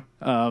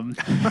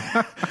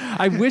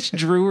I wish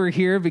Drew were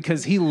here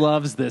because he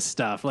loves this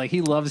stuff. He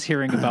loves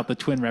hearing about the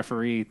twin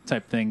referee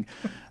type thing.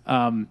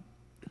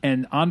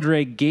 And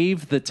Andre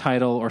gave the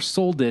title or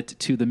sold it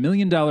to the $1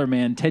 Million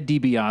Man, Ted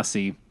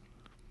DiBiase,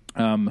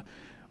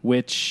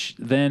 which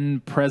then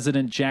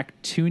President Jack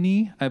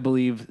Tunney, I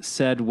believe,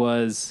 said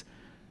was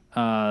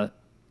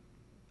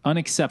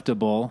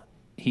unacceptable.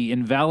 He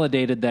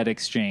invalidated that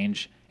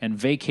exchange and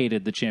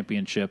vacated the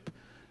championship,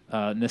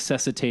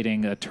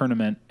 necessitating a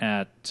tournament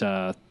at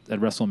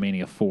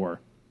WrestleMania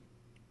 4.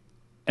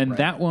 And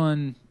that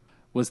one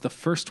was the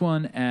first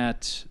one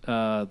at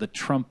the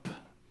Trump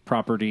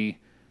property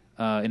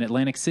in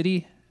Atlantic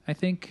City, I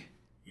think.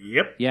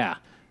 Yep. Yeah,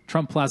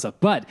 Trump Plaza.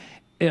 But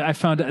I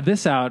found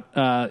this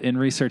out in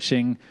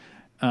researching.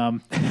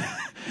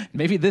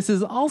 Maybe this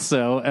is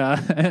also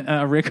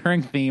a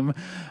recurring theme.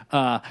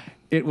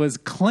 It was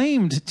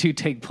claimed to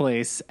take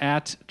place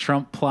at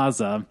Trump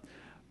Plaza,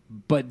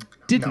 but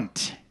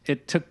didn't. No.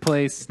 It took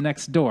place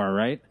next door,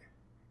 right?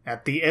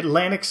 At the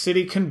Atlantic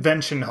City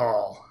Convention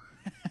Hall.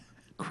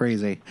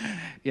 Crazy.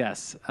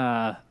 Yes.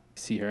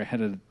 See here, I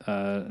had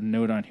a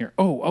note on here.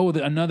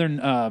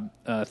 Another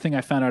thing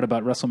I found out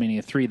about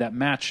WrestleMania 3, that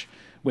match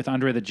with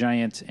Andre the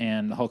Giant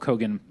and Hulk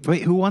Hogan.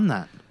 Wait, who won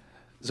that?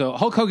 So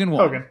Hulk Hogan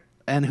won. Hogan.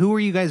 And who were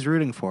you guys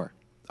rooting for?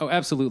 Oh,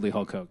 absolutely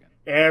Hulk Hogan.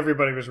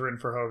 Everybody was rooting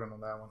for Hogan on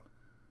that one.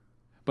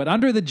 But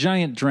Andre the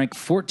Giant drank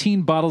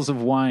 14 bottles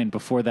of wine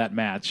before that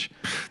match.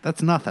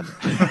 That's nothing.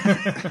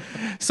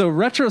 So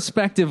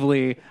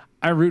retrospectively,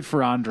 I root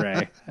for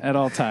Andre at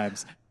all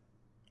times.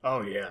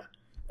 Oh, yeah.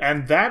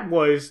 And that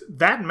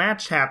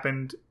match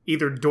happened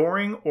either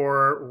during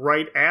or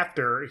right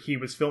after he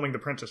was filming The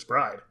Princess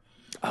Bride.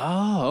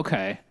 Oh,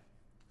 okay.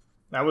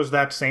 That was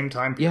that same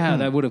time period. Yeah,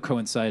 that would have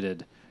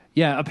coincided.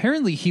 Yeah,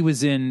 apparently he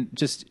was in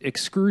just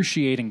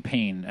excruciating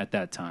pain at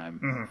that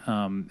time.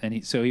 And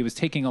he was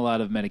taking a lot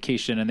of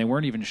medication, and they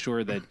weren't even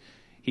sure that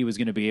he was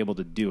going to be able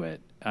to do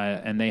it.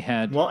 And they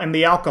had... Well, and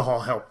the alcohol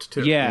helped,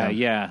 too.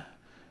 Yeah.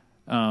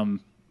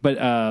 But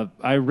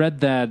I read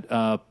that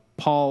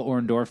Paul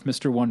Orndorff,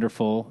 Mr.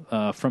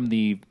 Wonderful, from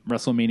the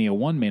WrestleMania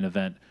 1 main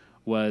event,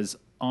 was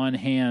on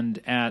hand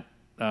at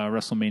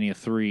WrestleMania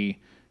 3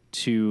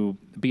 to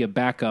be a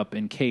backup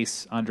in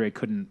case Andre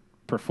couldn't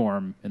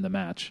perform in the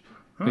match.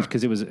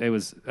 Because it was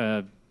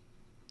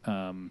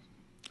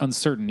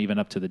uncertain even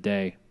up to the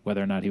day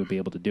whether or not he would be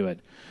able to do it,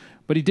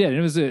 but he did.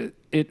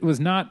 It was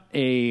not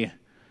an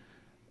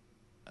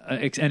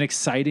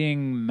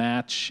exciting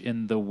match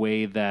in the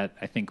way that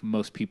I think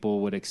most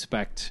people would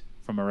expect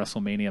from a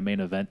WrestleMania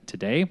main event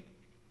today,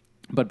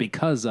 but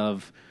because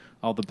of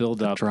all the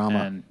build-up,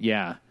 drama,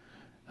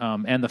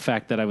 and the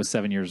fact that I was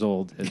 7 years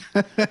old,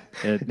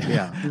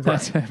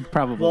 that's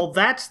probably... Well,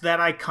 that's that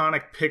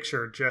iconic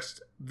picture.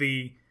 Just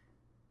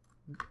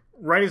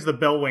right as the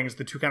bell rings,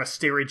 the two kind of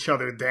stare each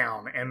other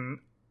down. And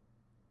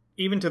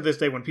even to this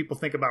day, when people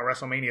think about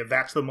WrestleMania,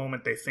 that's the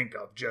moment they think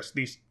of. Just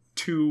these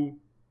two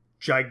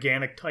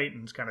gigantic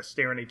titans kind of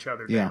staring each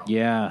other down.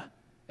 Yeah.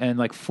 And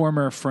like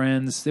former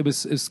friends. It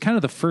was kind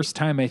of the first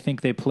time I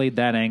think they played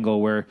that angle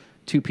where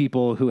two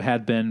people who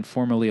had been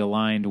formerly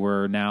aligned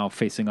were now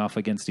facing off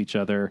against each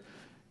other,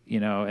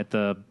 in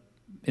the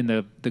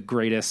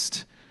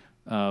greatest,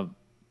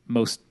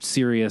 most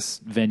serious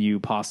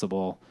venue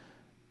possible.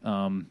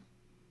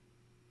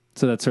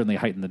 So that certainly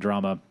heightened the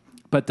drama.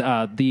 But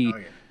the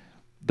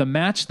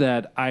match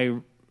that I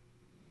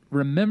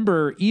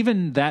remember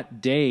even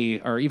that day,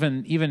 or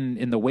even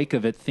in the wake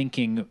of it,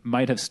 thinking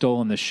might have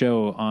stolen the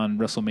show on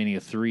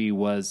WrestleMania 3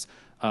 was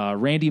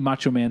Randy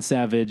Macho Man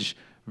Savage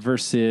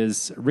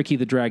versus Ricky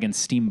the Dragon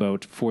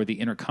Steamboat for the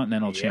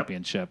Intercontinental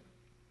Championship,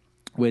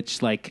 which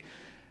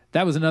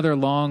that was another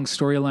long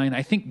storyline.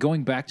 I think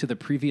going back to the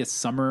previous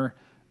summer.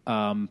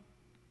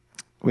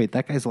 Wait,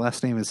 that guy's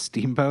last name is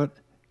Steamboat?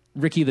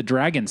 Ricky the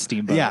Dragon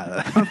Steamboat.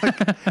 Yeah.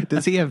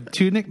 Does he have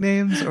two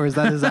nicknames, or is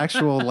that his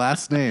actual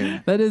last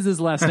name? That is his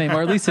last name,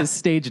 or at least his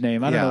stage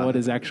name. I don't know what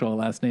his actual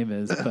last name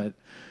is,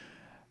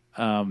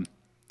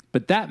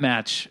 but that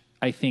match,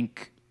 I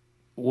think,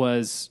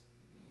 was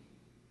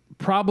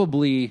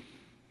probably,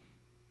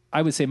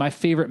 I would say, my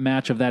favorite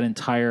match of that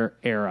entire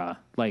era.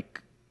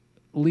 Like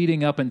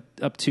leading up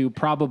to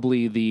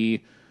probably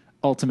the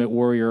Ultimate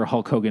Warrior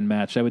Hulk Hogan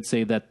match. I would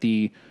say that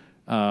the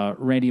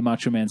Randy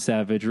Macho Man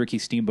Savage, Ricky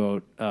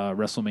Steamboat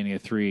WrestleMania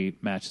 3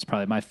 match is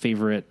probably my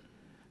favorite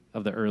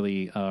of the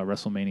early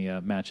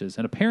WrestleMania matches.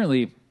 And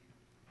apparently,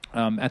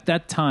 at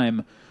that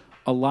time,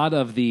 a lot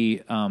of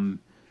the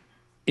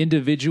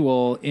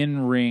individual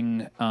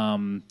in-ring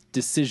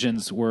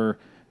decisions were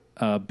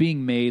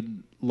being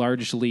made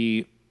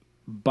largely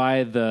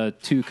by the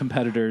two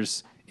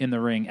competitors in the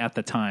ring at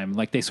the time.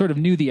 Like they sort of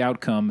knew the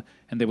outcome,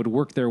 and they would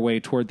work their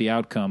way toward the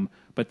outcome,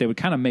 but they would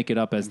kind of make it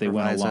up as they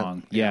went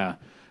along. Yeah.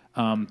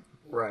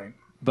 Right.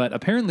 But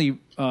apparently,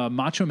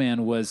 Macho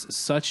Man was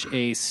such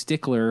a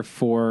stickler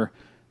for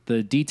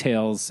the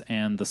details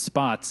and the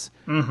spots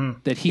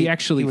that he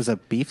was a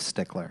beef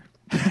stickler.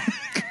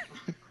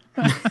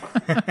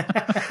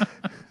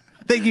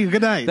 Thank you.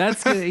 Good night.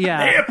 That's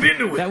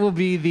that will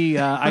be the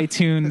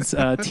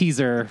iTunes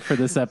teaser for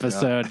this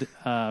episode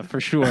for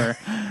sure.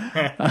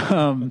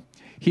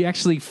 He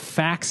actually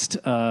faxed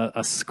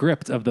a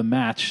script of the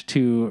match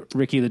to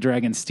Ricky the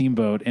Dragon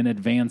Steamboat in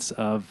advance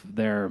of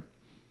their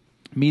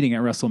meeting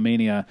at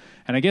WrestleMania.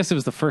 And I guess it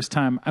was the first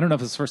time, I don't know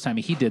if it was the first time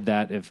he did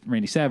that, if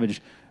Randy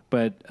Savage,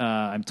 but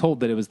I'm told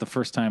that it was the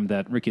first time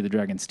that Ricky the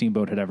Dragon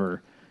Steamboat had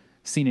ever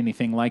seen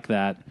anything like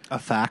that. A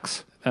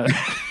fax? This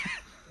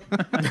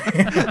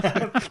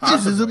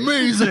is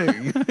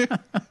amazing.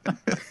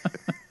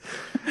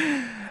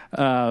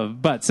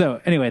 But so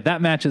anyway,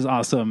 that match is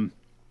awesome.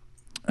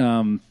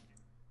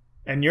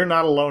 And you're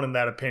not alone in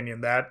that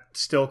opinion. That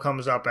still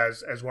comes up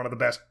as one of the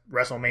best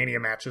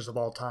WrestleMania matches of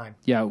all time.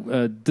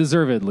 Yeah,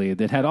 deservedly.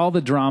 It had all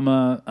the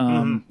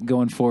drama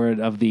going for it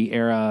of the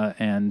era,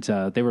 and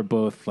they were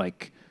both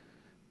like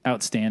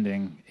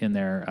outstanding in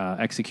their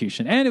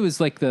execution. And it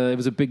was it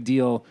was a big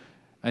deal.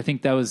 I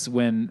think that was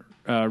when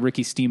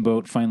Ricky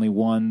Steamboat finally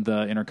won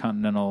the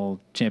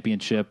Intercontinental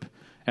Championship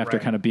after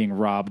kind of being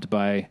robbed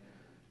by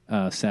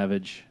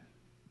Savage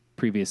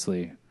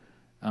previously.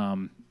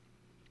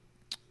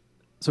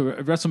 So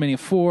WrestleMania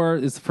 4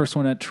 is the first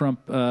one at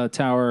Trump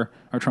Tower,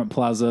 or Trump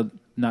Plaza,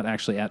 not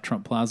actually at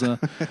Trump Plaza.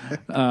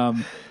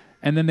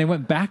 And then they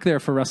went back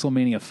there for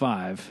WrestleMania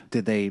 5.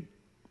 Did they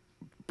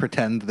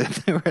pretend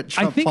that they were at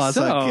Trump I think Plaza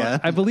so. again?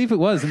 I believe it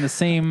was in the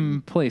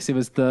same place. It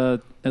was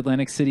the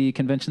Atlantic City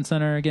Convention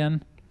Center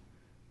again.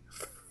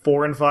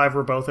 4 and 5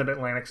 were both in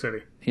Atlantic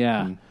City.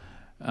 Yeah.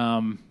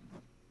 And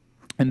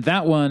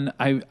that one,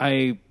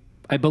 I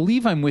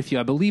believe I'm with you.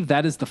 I believe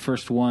that is the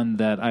first one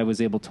that I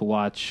was able to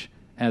watch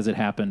as it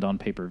happened on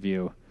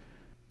pay-per-view.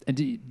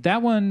 And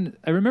that one,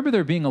 I remember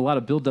there being a lot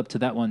of build-up to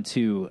that one,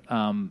 too,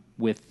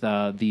 with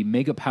the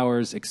Mega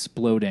Powers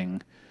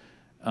exploding.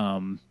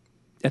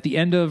 at the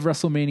end of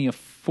WrestleMania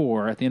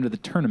 4, at the end of the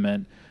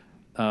tournament,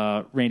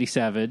 Randy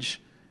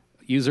Savage,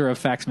 user of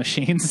fax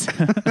machines,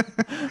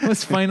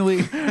 was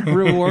finally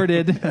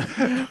rewarded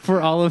for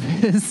all of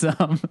his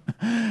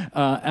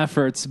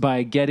efforts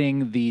by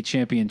getting the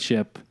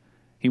championship.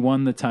 He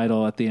won the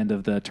title at the end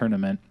of the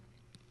tournament,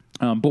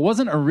 but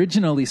wasn't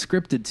originally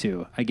scripted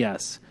to, I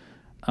guess.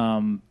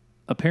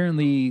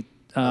 Apparently,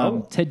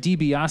 Ted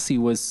DiBiase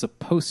was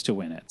supposed to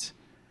win it.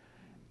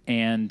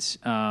 And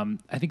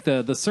I think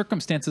the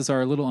circumstances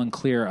are a little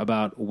unclear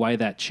about why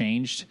that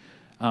changed.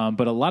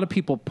 But a lot of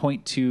people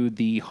point to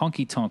the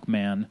Honky Tonk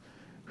Man,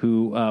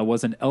 who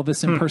was an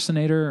Elvis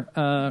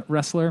impersonator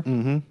wrestler,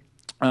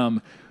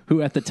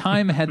 who at the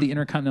time had the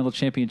Intercontinental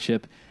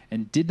Championship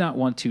and did not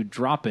want to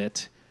drop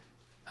it,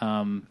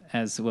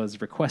 as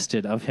was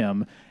requested of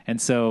him.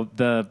 And so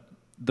the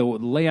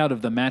layout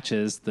of the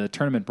matches, the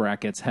tournament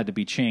brackets, had to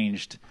be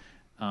changed.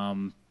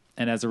 And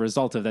as a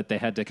result of that, they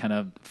had to kind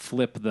of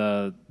flip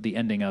the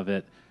ending of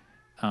it.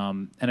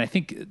 And I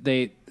think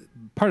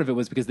part of it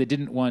was because they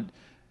didn't want...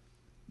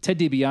 Ted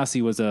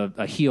DiBiase was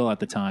a heel at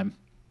the time,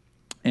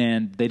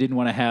 and they didn't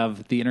want to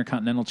have the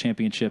Intercontinental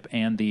Championship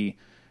and the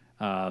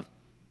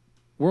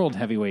World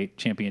Heavyweight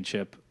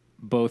Championship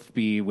both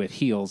be with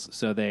heels.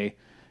 So they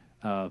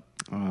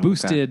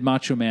boosted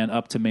Macho Man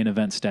up to main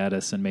event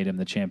status and made him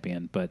the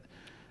champion. But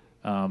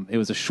it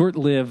was a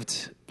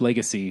short-lived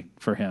legacy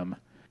for him,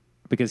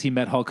 because he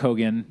met Hulk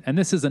Hogan. And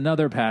this is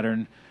another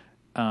pattern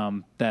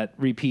that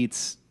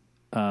repeats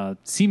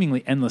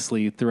seemingly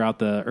endlessly throughout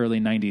the early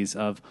 90s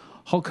of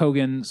Hulk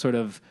Hogan sort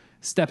of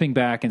stepping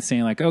back and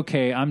saying, like,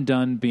 okay, I'm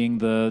done being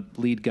the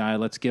lead guy.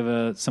 Let's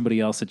give somebody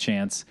else a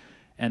chance.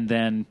 And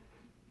then,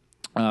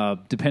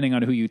 depending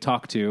on who you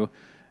talk to,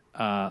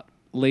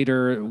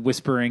 later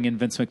whispering in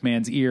Vince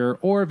McMahon's ear,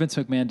 or Vince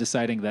McMahon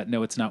deciding that,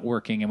 no, it's not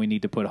working and we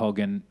need to put Hulk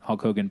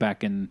Hogan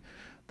back in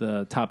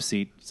the top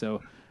seat.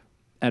 So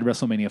at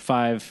WrestleMania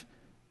 5,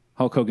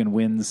 Hulk Hogan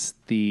wins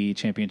the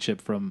championship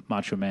from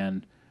Macho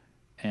Man.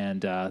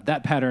 And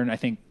that pattern, I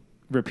think,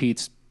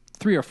 repeats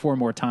 3 or 4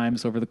 more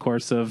times over the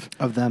course of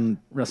them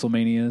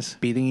WrestleManias,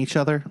 beating each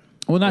other.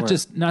 Well, not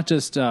just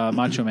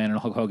Macho Man and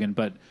Hulk Hogan,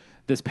 but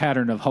this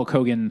pattern of Hulk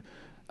Hogan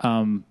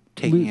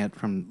taking it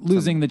from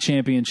losing the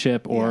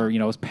championship, or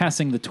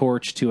passing the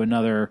torch to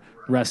another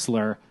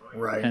wrestler,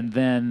 right, and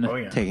then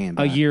taking it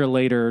back. A year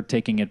later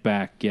taking it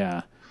back.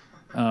 Yeah.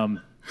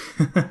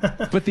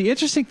 But the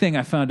interesting thing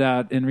I found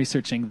out in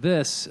researching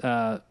this,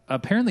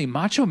 apparently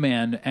Macho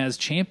Man as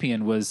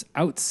champion was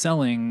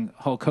outselling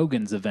Hulk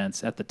Hogan's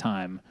events at the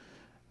time.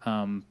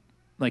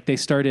 Like they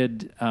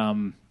started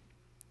in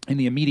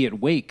the immediate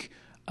wake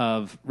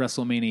of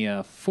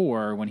WrestleMania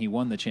 4 when he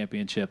won the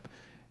championship.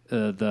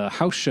 The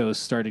house shows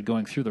started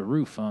going through the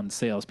roof on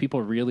sales.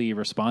 People really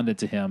responded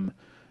to him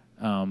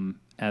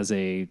as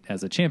a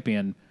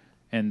champion.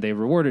 And they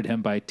rewarded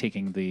him by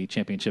taking the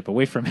championship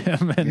away from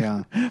him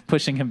and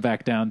pushing him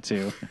back down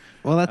to.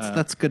 Well,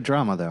 that's good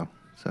drama, though.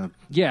 So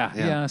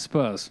yeah, I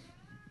suppose.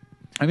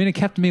 I mean, it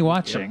kept me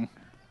watching,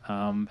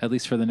 at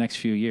least for the next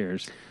few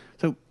years.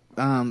 So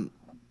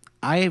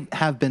I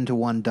have been to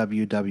one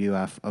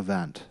WWF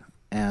event,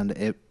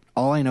 and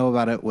all I know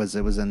about it was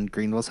in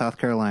Greenville, South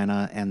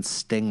Carolina, and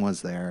Sting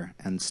was there,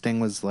 and Sting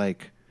was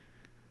like.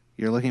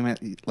 You're looking at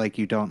like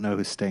you don't know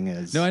who Sting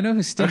is. No, I know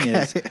who Sting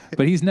is,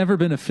 but he's never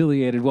been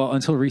affiliated. Well,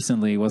 until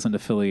recently, he wasn't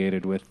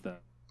affiliated with.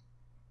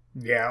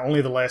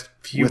 Only the last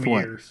few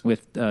years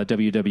with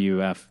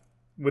WWF.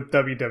 With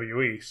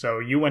WWE. So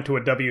you went to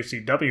a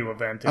WCW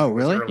event. Oh,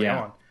 really? Early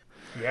on.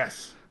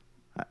 Yes.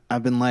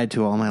 I've been lied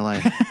to all my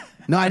life.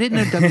 No, I didn't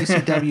know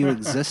WCW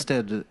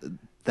existed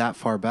that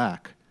far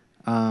back.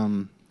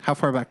 How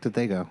far back did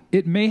they go?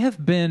 It may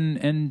have been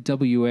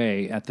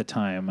NWA at the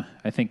time.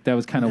 I think that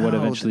was kind of what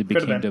eventually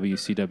became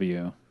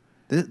WCW.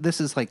 This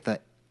is like the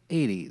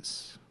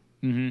 80s.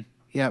 Mm-hmm.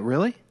 Yeah,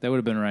 really? That would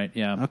have been right,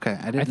 yeah. Okay,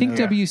 I think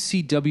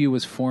WCW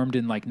was formed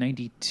in like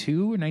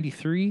 92 or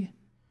 93.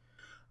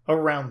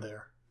 Around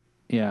there.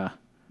 Yeah.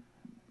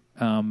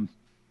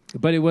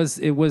 But it was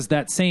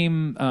that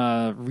same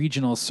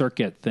regional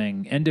circuit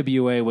thing.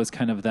 NWA was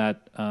kind of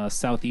that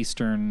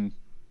southeastern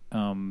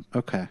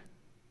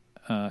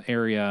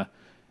area,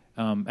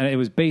 and it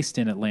was based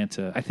in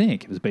Atlanta. I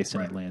think it was based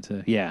in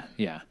Atlanta. Yeah.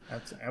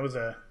 That was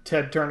a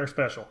Ted Turner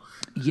special.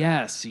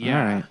 Yes, yeah.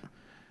 All right.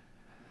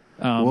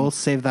 We'll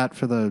save that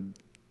for the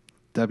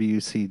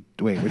WC.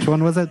 Wait, which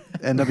one was it?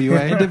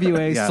 NWA.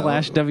 NWA /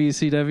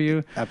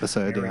 WCW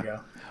episode. There we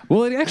go.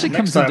 Well, it actually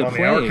comes Next time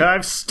into on play. The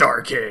archive,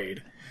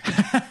 Starcade.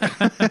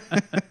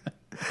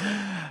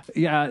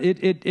 Yeah,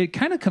 it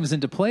kind of comes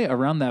into play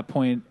around that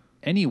point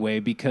anyway,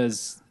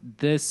 because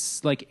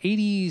this, like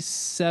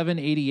 87,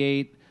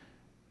 88,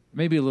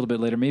 maybe a little bit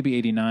later, maybe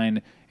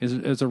 89,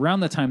 is around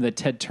the time that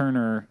Ted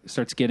Turner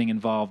starts getting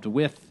involved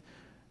with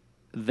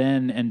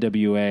then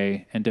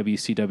NWA and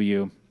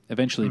WCW,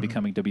 eventually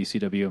becoming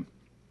WCW.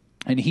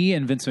 And he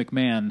and Vince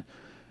McMahon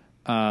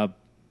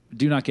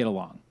do not get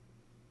along.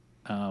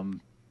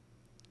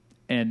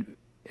 And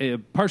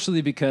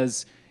partially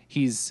because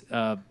he's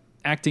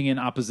acting in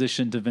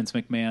opposition to Vince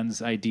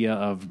McMahon's idea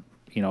of,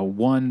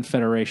 one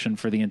federation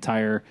for the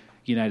entire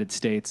United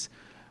States.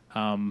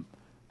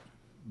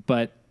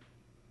 But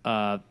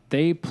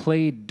they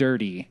played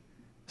dirty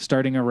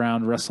starting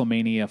around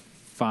WrestleMania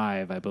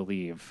 5, I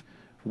believe,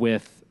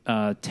 with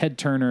Ted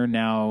Turner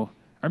now,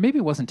 or maybe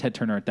it wasn't Ted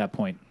Turner at that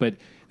point, but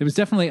there was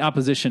definitely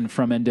opposition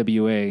from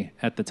NWA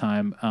at the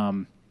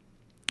time,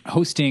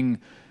 hosting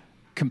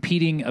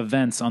competing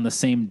events on the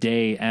same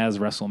day as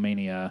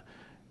WrestleMania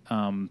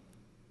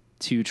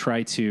to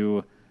try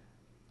to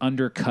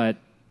undercut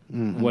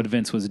what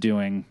Vince was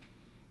doing,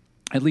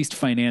 at least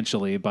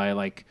financially,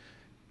 by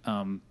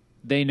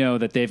they know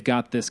that they've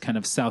got this kind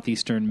of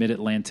southeastern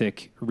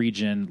mid-Atlantic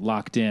region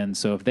locked in.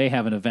 So if they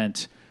have an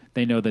event,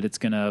 they know that it's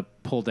going to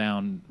pull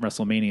down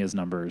WrestleMania's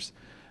numbers.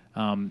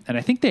 And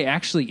I think they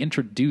actually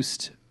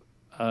introduced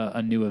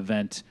a new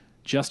event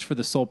just for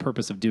the sole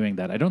purpose of doing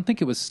that. I don't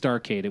think it was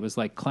Starrcade. It was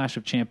like Clash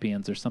of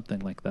Champions or something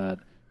like that.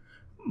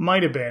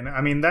 Might have been.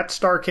 I mean, that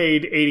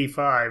Starrcade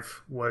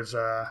 85 was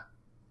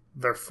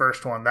their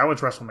first one. That was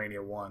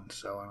WrestleMania 1,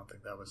 so I don't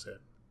think that was it.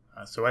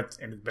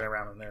 And it's been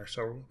around in there.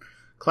 So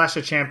Clash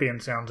of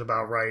Champions sounds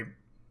about right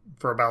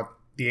for about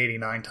the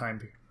 89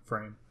 time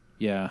frame.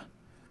 Yeah.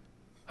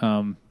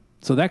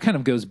 So that kind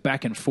of goes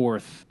back and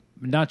forth,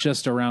 not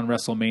just around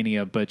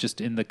WrestleMania, but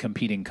just in the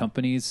competing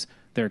companies.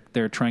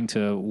 They're trying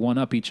to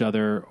one-up each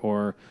other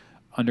or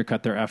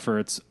undercut their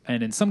efforts.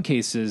 And in some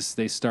cases,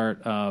 they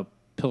start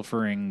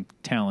pilfering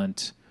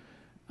talent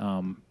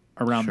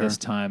around this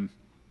time.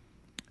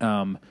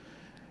 And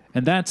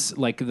that's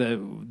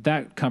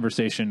that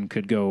conversation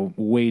could go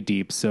way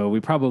deep, so we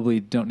probably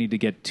don't need to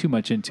get too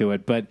much into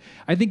it. But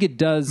I think it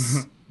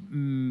does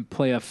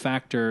play a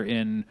factor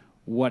in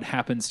what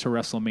happens to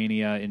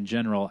WrestleMania in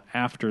general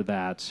after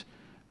that.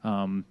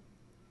 I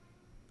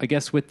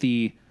guess with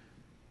the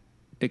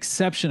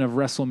exception of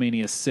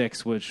WrestleMania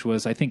 6, which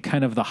was, I think,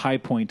 kind of the high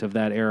point of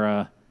that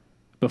era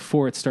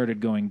before it started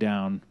going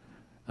down,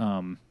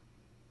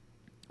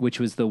 which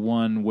was the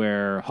one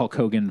where Hulk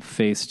Hogan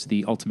faced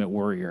the Ultimate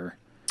Warrior.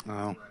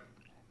 Oh.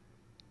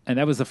 And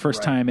that was the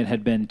first time it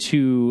had been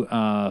two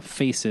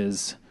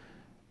faces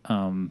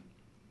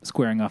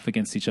squaring off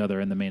against each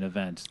other in the main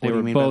event. They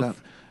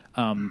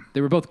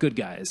were both good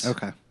guys.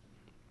 Okay.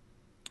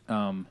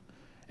 And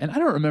I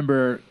don't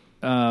remember.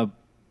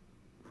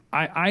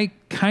 I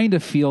kind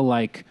of feel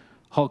like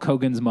Hulk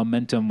Hogan's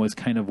momentum was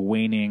kind of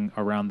waning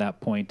around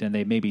that point, and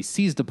they maybe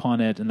seized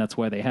upon it, and that's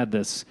why they had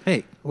this.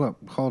 Hey, well,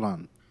 hold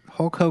on.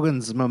 Hulk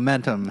Hogan's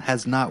momentum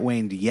has not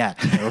waned yet,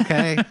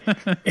 okay?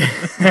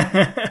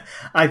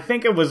 I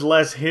think it was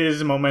less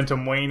his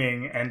momentum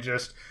waning and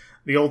just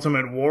the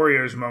Ultimate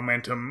Warrior's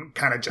momentum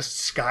kind of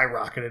just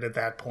skyrocketed at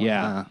that point.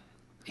 Yeah.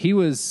 He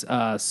was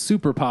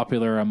super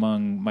popular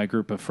among my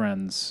group of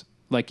friends,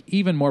 like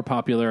even more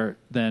popular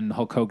than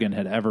Hulk Hogan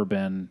had ever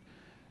been.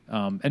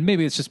 And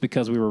maybe it's just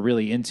because we were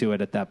really into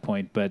it at that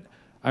point, but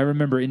I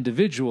remember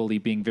individually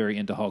being very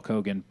into Hulk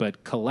Hogan,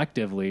 but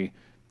collectively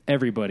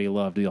everybody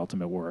loved the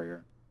Ultimate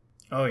Warrior.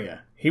 Oh, yeah.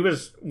 He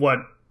was what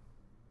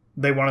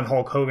they wanted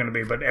Hulk Hogan to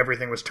be, but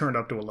everything was turned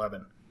up to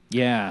 11.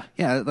 Yeah.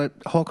 Yeah, but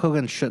Hulk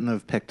Hogan shouldn't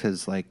have picked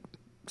his,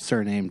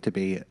 surname to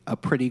be a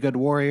pretty good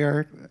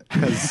warrior,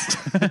 because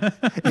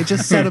he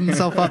just set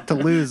himself up to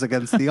lose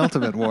against the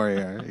Ultimate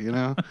Warrior, you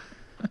know?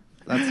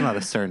 That's not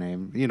a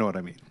surname. You know what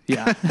I mean.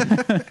 Yeah.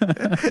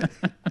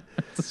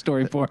 It's a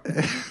story for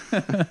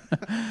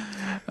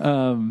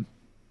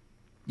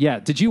yeah.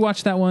 Did you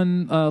watch that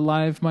one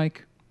live,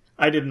 Mike?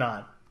 I did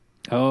not.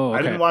 Oh, okay.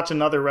 I didn't watch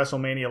another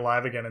WrestleMania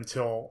live again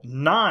until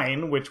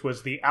 9, which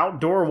was the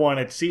outdoor one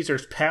at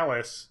Caesar's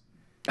Palace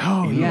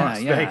in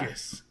Las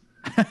Vegas.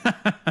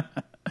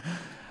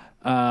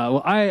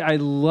 Well, I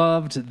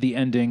loved the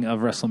ending of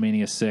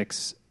WrestleMania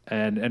 6,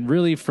 and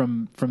really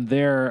from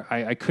there,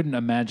 I couldn't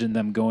imagine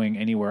them going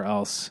anywhere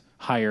else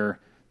higher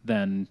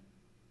than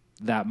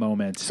that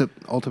moment. So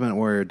Ultimate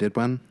Warrior did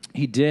win?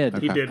 He did.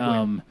 He did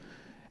win.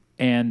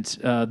 And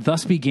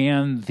thus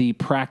began the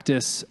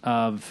practice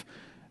of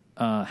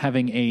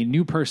having a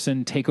new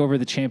person take over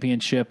the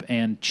championship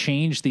and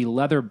change the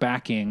leather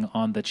backing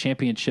on the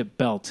championship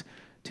belt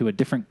to a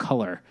different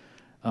color.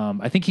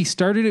 I think he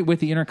started it with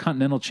the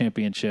Intercontinental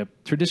Championship.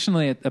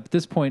 Traditionally, at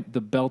this point,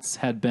 the belts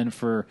had been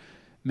for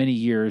many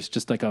years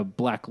just like a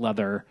black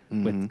leather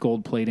with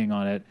gold plating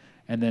on it.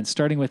 And then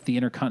starting with the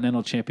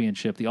Intercontinental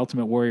Championship, the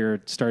Ultimate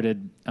Warrior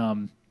started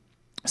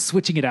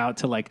switching it out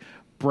to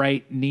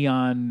bright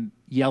neon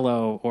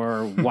yellow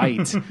or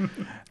white.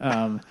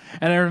 And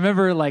I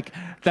remember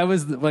that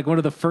was one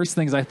of the first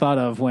things I thought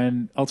of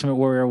when Ultimate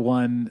Warrior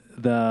won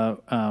the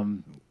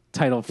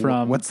title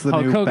from What's the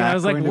Hulk new Hogan. back I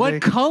was like, going to what be?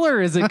 color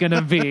is it going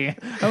to be?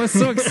 I was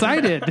so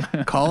excited.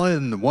 Call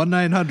in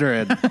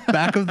 1-900,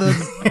 back of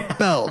the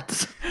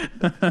belt.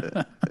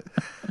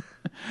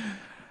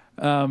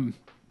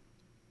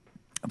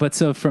 But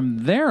so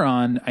from there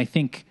on, I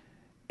think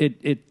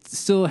it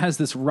still has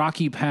this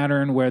rocky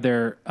pattern where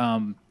they're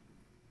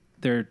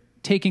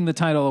taking the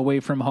title away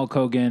from Hulk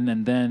Hogan,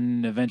 and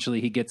then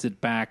eventually he gets it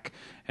back.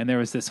 And there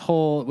was this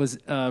whole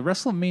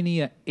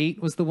WrestleMania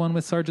 8 was the one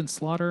with Sergeant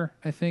Slaughter,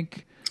 I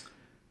think.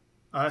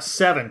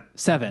 Seven.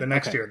 Seven. The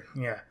next okay. year,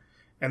 yeah.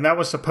 And that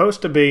was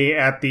supposed to be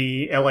at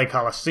the LA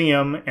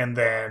Coliseum, and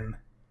then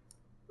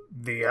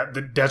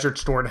the Desert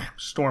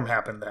Storm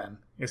happened then.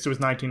 It was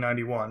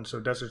 1991, so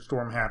Desert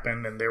Storm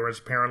happened, and there was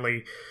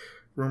apparently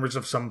rumors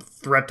of some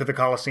threat to the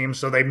Coliseum,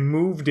 so they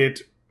moved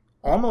it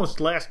almost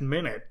last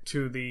minute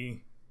to the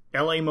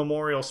LA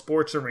Memorial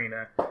Sports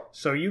Arena.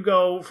 So you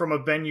go from a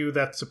venue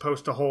that's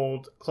supposed to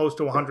hold close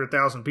to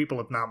 100,000 people,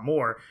 if not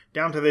more,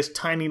 down to this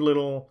tiny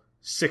little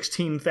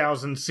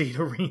 16,000 seat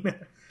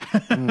arena.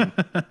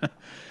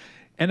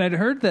 And I'd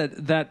heard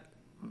that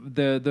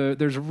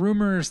there's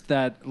rumors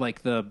that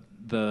like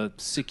the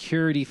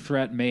security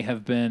threat may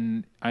have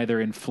been either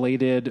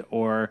inflated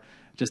or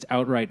just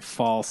outright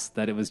false,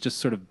 that it was just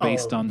sort of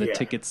based on the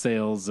ticket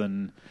sales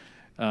and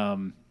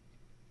but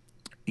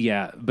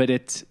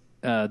it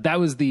that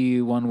was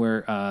the one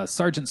where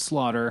Sergeant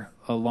Slaughter,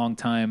 a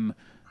longtime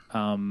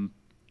G.I.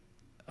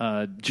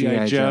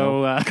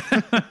 Joe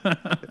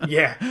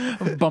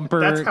bumper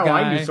That's how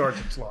guy. I knew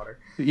Sergeant Slaughter.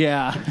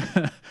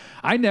 Yeah.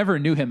 I never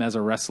knew him as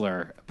a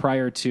wrestler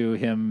prior to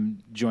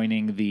him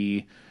joining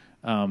the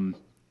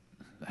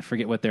I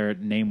forget what their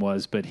name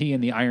was, but he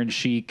and the Iron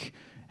Sheik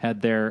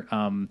had their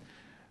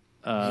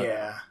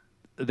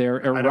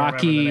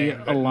Iraqi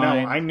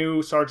aligned. No, I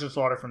knew Sergeant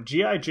Slaughter from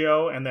G.I.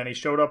 Joe, and then he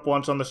showed up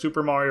once on the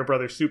Super Mario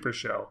Brothers Super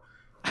Show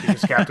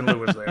because Captain Lou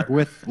was there.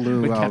 With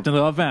Captain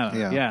Lou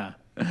Albano.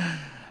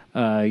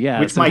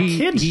 Which so my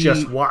kids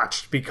just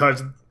watched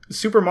because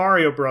Super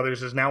Mario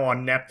Brothers is now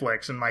on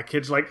Netflix, and my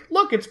kid's like,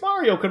 "Look, it's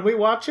Mario. Can we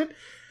watch it?"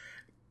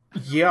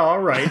 Yeah, all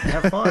right.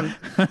 Have fun.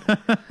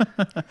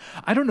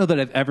 I don't know that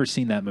I've ever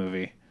seen that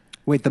movie.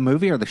 Wait, the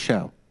movie or the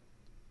show?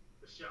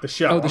 The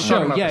show. Oh, the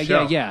show.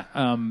 Yeah. Yeah.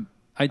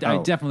 I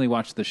definitely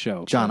watched the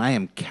show. John, I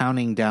am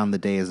counting down the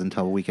days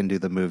until we can do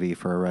the movie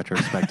for a retro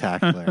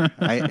spectacular.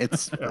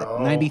 It's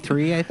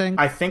 93, I think.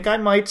 I think I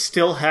might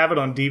still have it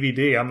on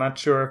DVD. I'm not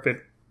sure if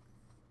it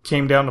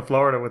came down to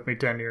Florida with me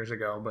 10 years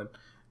ago, but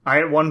I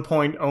at one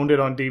point owned it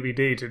on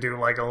DVD to do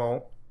like a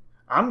little,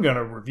 I'm going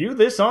to review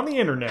this on the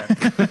internet.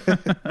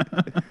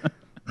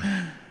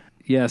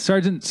 Yeah,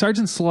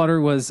 Sergeant Slaughter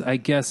was, I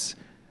guess,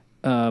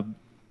 a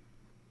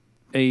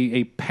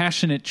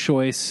passionate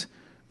choice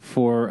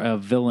for a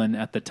villain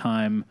at the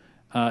time.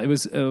 It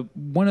was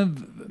one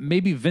of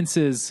maybe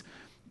Vince's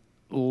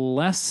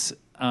less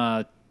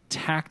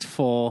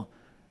tactful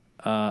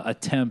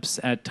attempts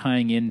at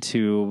tying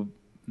into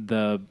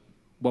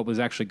what was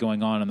actually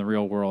going on in the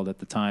real world at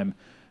the time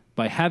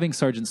by having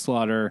Sergeant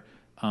Slaughter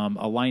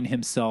align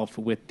himself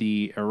with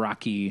the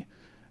Iraqi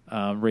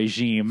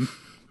regime.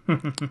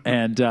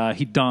 And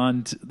he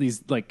donned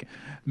these like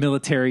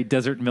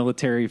desert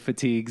military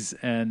fatigues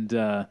and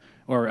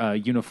or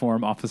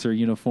officer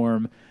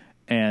uniform,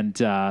 and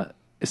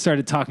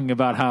started talking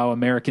about how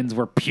Americans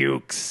were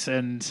pukes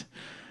and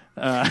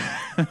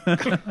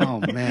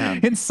oh man,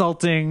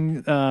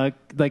 insulting.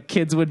 Like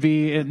kids would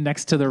be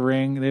next to the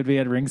ring; they'd be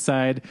at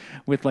ringside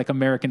with like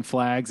American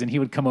flags, and he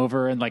would come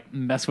over and like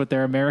mess with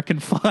their American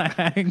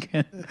flag.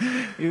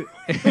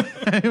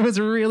 It was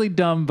really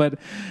dumb, but.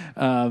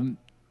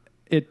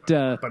 It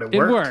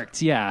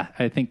worked. Yeah,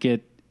 I think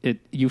it.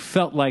 You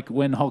felt like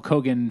when Hulk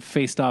Hogan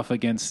faced off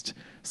against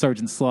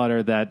Sergeant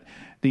Slaughter that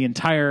the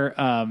entire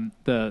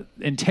the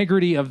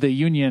integrity of the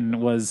Union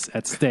was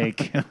at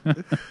stake.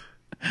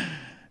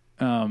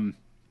 And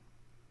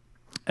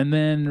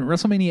then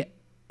WrestleMania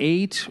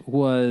 8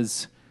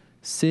 was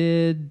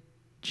Sid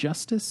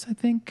Justice, I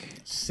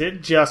think.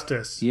 Sid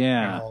Justice.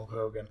 Yeah. And Hulk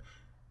Hogan.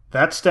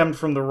 That stemmed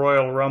from the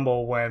Royal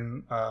Rumble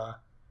when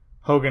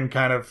Hogan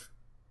kind of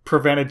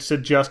prevented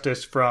Sid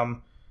Justice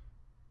from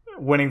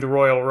winning the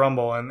Royal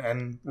Rumble,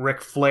 and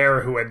Ric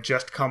Flair, who had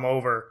just come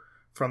over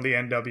from the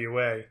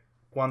NWA,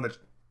 won the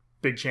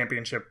big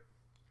championship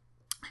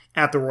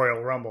at the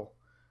Royal Rumble.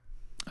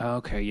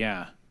 Okay,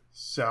 yeah.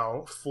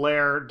 So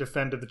Flair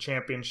defended the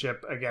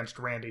championship against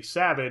Randy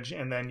Savage,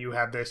 and then you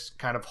had this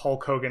kind of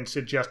Hulk Hogan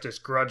Sid Justice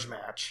grudge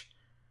match.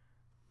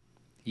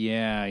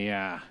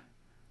 Yeah.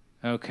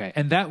 Okay,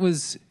 and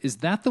is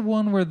that the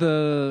one where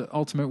the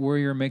Ultimate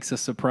Warrior makes a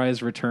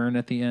surprise return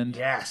at the end?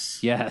 Yes.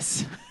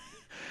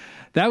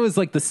 That was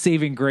like the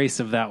saving grace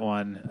of that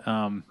one.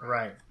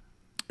 Right.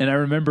 And I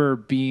remember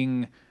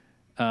being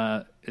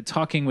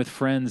talking with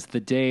friends the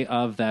day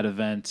of that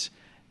event,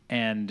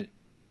 and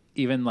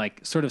even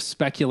like sort of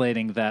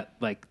speculating that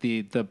like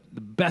the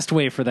best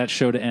way for that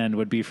show to end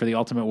would be for the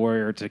Ultimate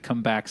Warrior to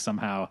come back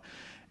somehow,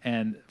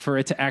 and for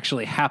it to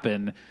actually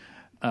happen.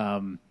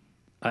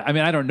 I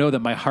mean, I don't know that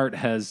my heart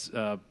has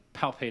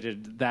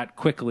palpated that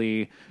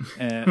quickly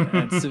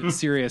and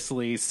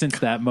seriously since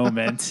that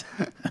moment.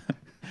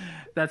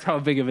 That's how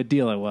big of a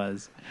deal it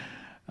was.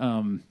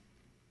 And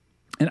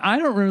I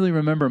don't really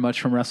remember much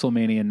from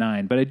WrestleMania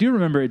 9, but I do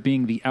remember it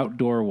being the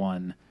outdoor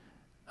one.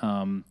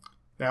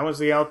 That was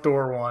the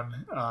outdoor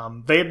one.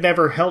 They had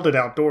never held it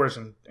outdoors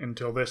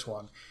until this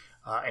one.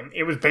 And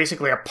it was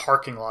basically a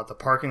parking lot, the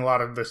parking lot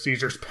of the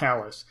Caesar's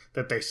Palace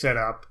that they set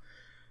up.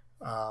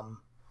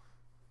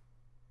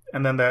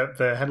 And then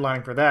the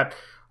headlining for that,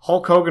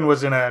 Hulk Hogan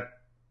was in a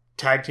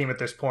tag team at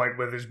this point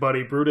with his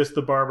buddy Brutus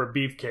the Barber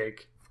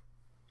Beefcake.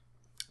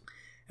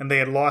 And they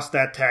had lost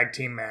that tag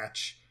team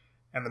match.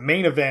 And the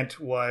main event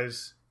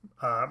was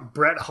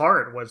Bret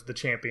Hart was the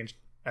champion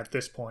at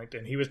this point,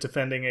 and he was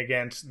defending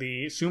against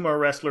the sumo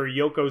wrestler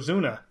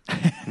Yokozuna,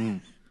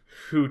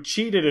 who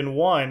cheated and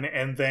won,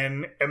 and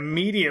then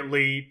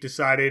immediately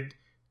decided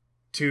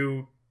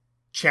to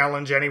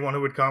challenge anyone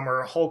who would come,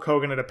 or Hulk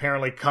Hogan had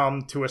apparently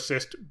come to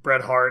assist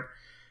Bret Hart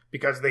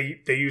because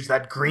they used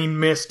that green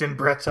mist in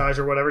Bret's eyes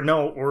or whatever.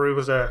 No, or it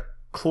was a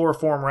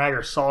chloroform rag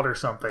or salt or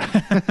something.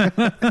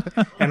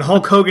 And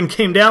Hulk Hogan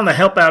came down to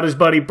help out his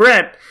buddy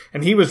Bret,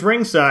 and he was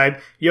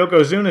ringside.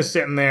 Yokozuna's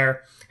sitting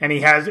there, and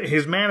he has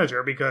his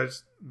manager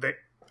because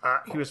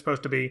he was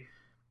supposed to be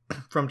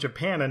from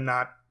Japan and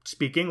not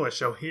speak English.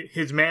 So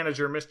his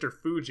manager, Mr.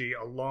 Fuji,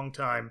 a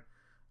longtime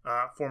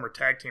former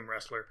tag team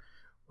wrestler,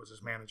 was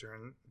his manager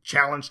and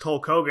challenged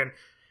Hulk Hogan,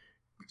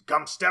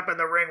 come step in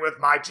the ring with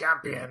my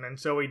champion. And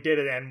so he did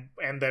it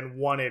and then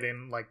won it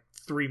in like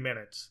 3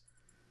 minutes.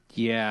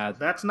 Yeah.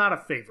 That's not a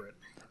favorite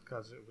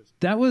because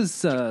that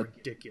was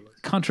ridiculous.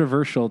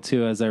 Controversial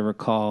too, as I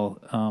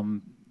recall.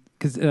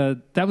 Because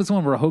that was the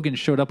one where Hogan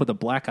showed up with a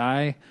black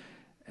eye,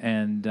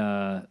 and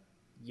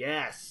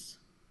yes,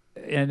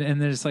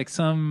 and there's like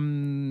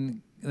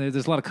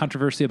there's a lot of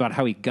controversy about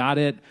how he got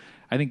it.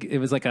 I think it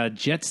was like a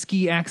jet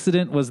ski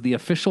accident was the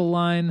official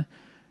line,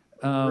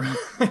 but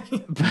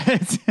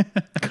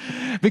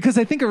because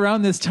I think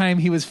around this time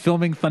he was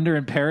filming Thunder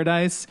in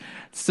Paradise,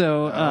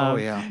 so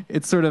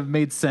it sort of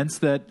made sense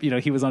that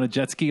he was on a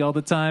jet ski all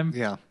the time.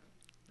 Yeah,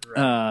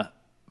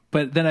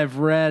 but then I've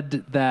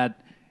read that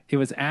it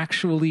was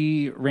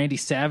actually Randy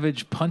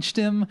Savage punched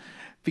him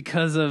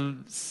because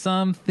of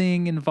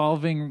something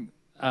involving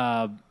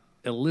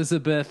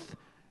Elizabeth,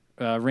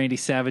 Randy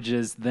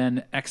Savage's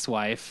then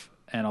ex-wife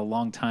and a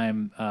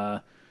longtime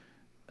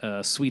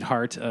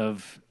sweetheart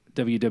of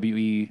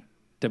WWE,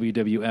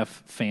 WWF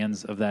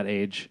fans of that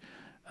age.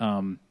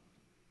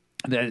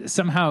 That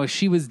somehow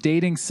she was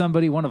dating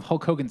somebody, one of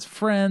Hulk Hogan's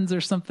friends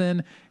or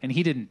something, and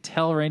he didn't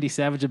tell Randy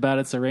Savage about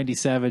it, so Randy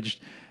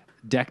Savage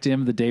decked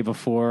him the day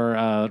before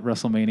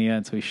WrestleMania,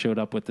 and so he showed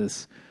up with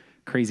this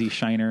crazy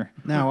shiner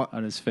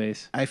on his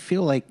face. I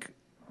feel like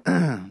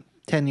 10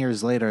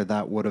 years later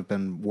that would have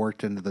been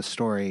worked into the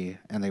story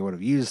and they would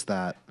have used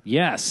that.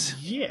 Yes.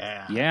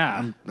 Yeah.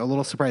 I'm a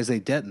little surprised they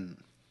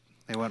didn't.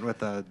 They went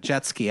with a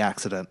jet ski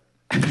accident.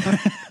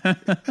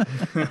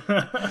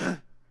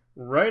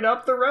 Right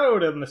up the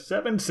road in the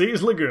Seven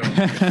Seas Lagoon.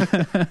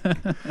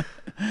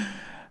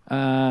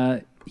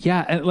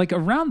 Yeah, like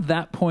around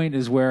that point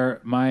is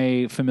where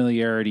my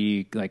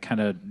familiarity like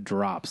kind of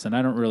drops, and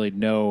I don't really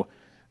know.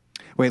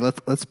 Wait,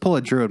 let's pull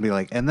a Drew and be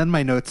like, and then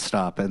my notes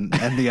stop and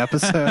end the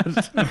episode.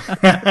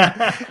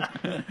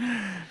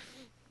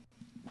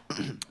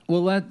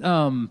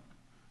 Well,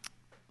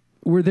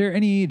 were there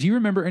any? Do you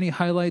remember any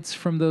highlights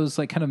from those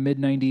like kind of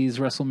mid-90s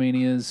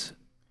WrestleManias?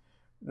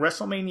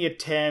 WrestleMania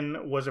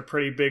 10 was a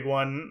pretty big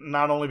one,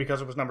 not only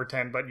because it was number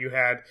 10, but you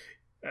had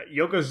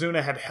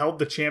Yokozuna had held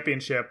the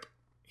championship.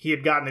 He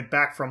had gotten it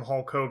back from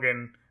Hulk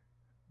Hogan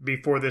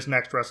before this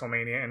next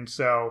WrestleMania. And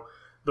so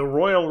the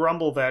Royal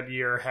Rumble that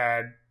year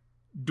had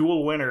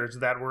dual winners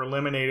that were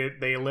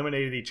eliminated. They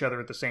eliminated each other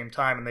at the same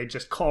time, and they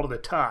just called it a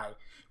tie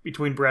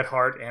between Bret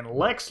Hart and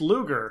Lex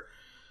Luger,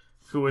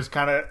 who was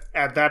kind of,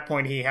 at that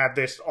point, he had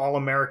this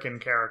all-American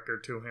character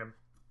to him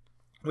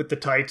with the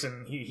tights,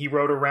 and he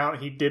rode around.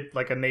 He did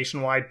like a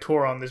nationwide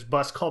tour on this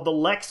bus called the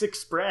Lex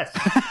Express.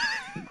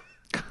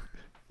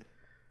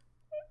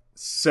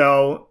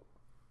 So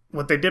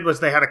what they did was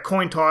they had a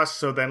coin toss,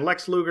 so then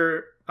Lex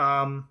Luger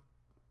fought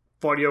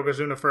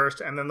Yokozuna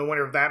first, and then the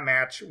winner of that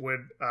match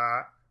would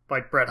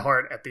fight Bret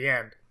Hart at the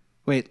end.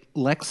 Wait,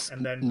 Lex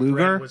and then Luger?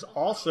 Bret was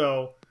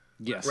also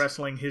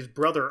wrestling his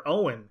brother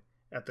Owen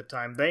at the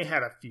time. They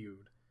had a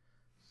feud.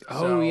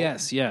 Oh,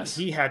 yes.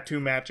 He had 2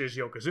 matches.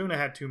 Yokozuna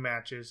had 2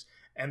 matches.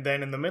 And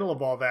then in the middle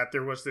of all that,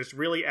 there was this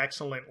really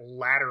excellent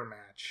ladder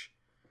match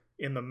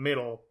in the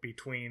middle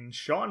between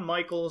Shawn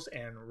Michaels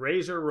and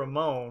Razor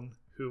Ramon,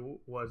 who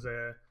was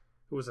a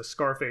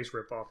Scarface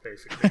ripoff,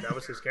 basically. That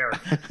was his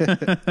character.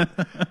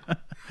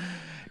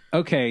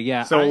 Okay,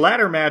 yeah. So a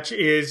ladder match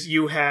is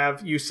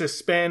you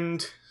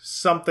suspend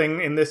something,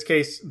 in this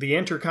case, the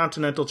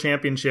Intercontinental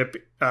Championship,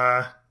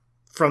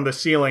 from the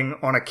ceiling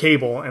on a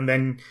cable, and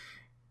then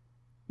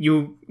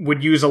you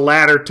would use a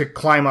ladder to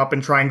climb up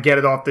and try and get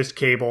it off this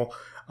cable.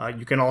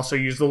 You can also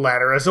use the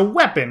ladder as a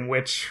weapon,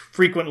 which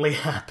frequently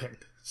happened.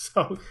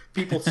 So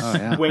people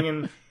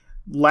swinging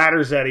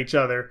ladders at each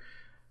other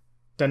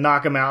to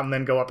knock them out and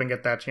then go up and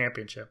get that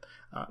championship.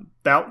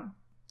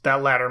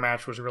 That ladder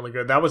match was really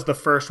good. That was the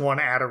first one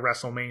at a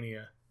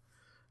WrestleMania.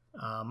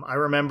 I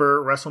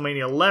remember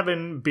WrestleMania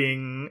 11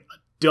 being a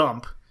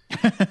dump.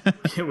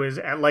 It was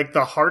at like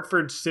the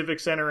Hartford Civic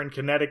Center in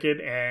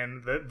Connecticut,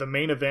 and the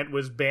main event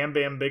was Bam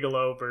Bam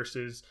Bigelow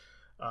versus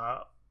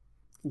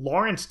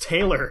Lawrence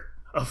Taylor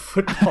of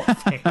football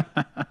fame.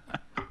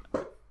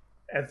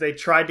 As they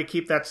tried to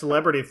keep that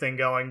celebrity thing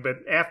going, but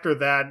after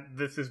that,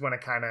 this is when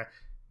it kind of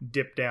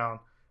dipped down.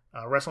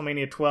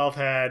 WrestleMania 12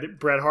 had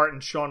Bret Hart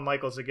and Shawn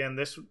Michaels again.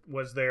 This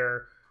was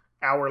their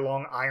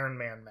hour-long Iron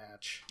Man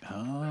match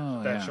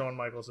that Shawn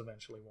Michaels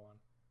eventually won.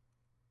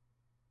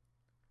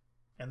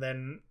 And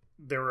then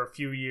there were a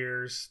few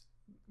years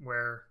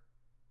where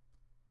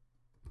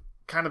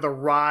kind of the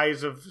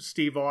rise of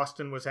Steve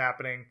Austin was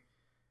happening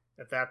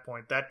at that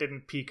point. That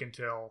didn't peak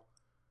until,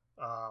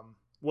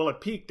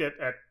 it peaked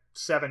at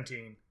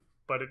 17,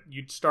 but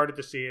you'd started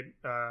to see it.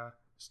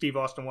 Steve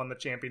Austin won the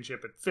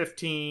championship at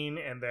 15,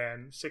 and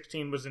then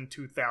 16 was in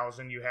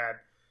 2000. You had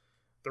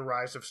the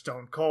rise of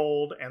Stone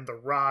Cold and The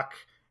Rock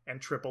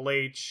and Triple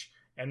H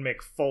and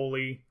Mick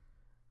Foley.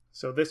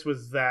 So this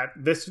was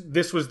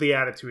this was the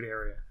Attitude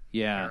Era.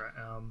 Yeah.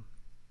 Era.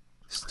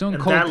 Stone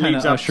Cold kind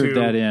of ushered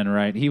that in,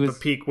 right? He was the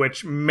peak,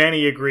 which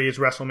many agree is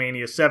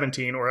WrestleMania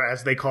 17, or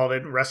as they called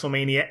it,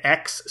 WrestleMania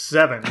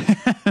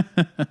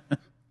X7.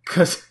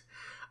 Because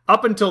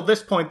up until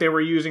this point, they were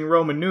using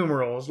Roman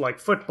numerals like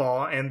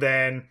football, and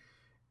then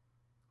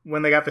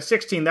when they got the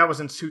 16, that was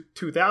in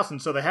 2000,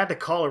 so they had to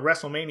call it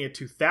WrestleMania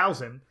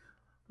 2000,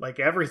 like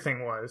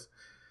everything was.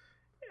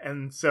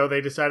 And so they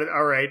decided,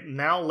 all right,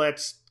 now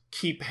let's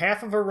keep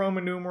half of a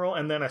Roman numeral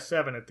and then a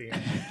 7 at the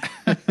end.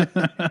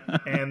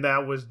 And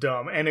that was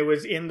dumb. And it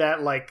was in that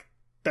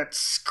that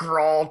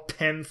scrawled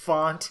pen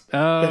font.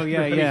 Oh,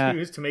 yeah.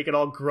 Used to make it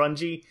all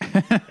grungy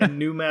and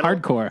new metal.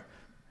 Hardcore.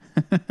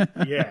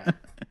 Yeah.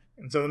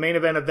 And so the main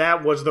event of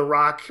that was The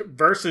Rock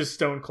versus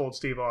Stone Cold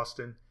Steve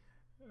Austin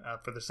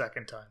for the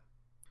second time.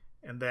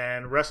 And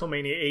then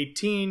WrestleMania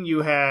 18,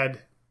 you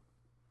had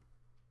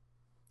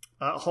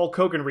Hulk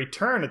Hogan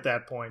return at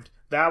that point.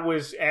 That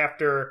was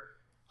after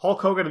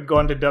Hulk Hogan had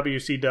gone to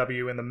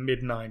WCW in the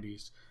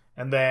mid-90s.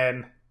 And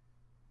then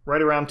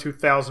right around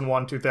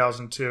 2001,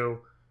 2002,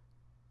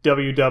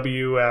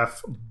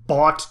 WWF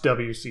bought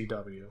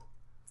WCW.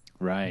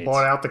 Right.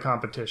 Bought out the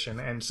competition.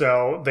 And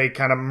so they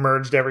kind of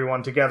merged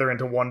everyone together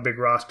into one big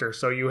roster.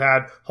 So you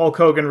had Hulk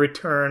Hogan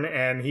return,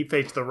 and he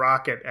faced The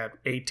Rock at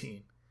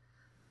 18.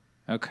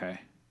 Okay.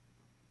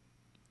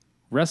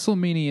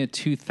 WrestleMania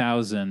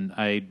 2000,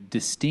 I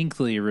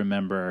distinctly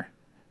remember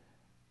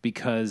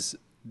because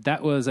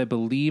that was, I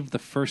believe, the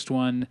first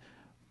one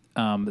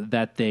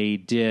that they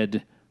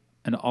did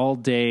an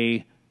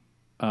all-day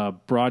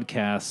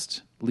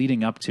broadcast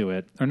leading up to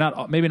it.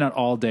 Or maybe not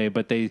all day,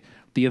 but the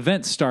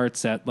event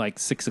starts at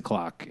 6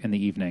 o'clock in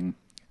the evening,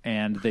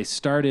 and they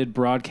started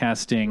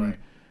broadcasting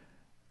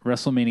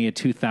WrestleMania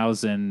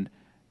 2000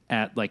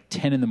 at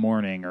 10 in the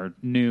morning or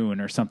noon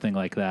or something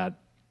like that.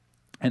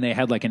 And they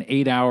had an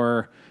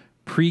 8-hour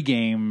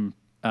pregame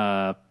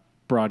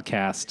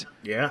broadcast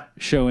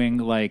showing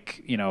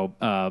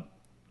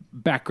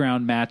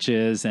background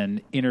matches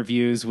and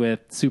interviews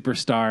with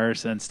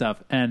superstars and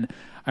stuff. And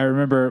I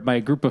remember my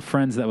group of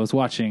friends that was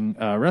watching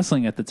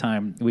wrestling at the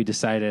time, we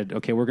decided,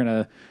 okay, we're going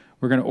to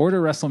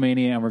order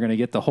WrestleMania and we're going to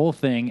get the whole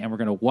thing and we're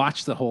going to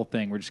watch the whole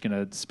thing. We're just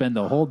going to spend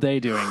the whole day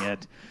doing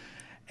it.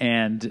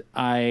 And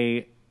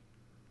I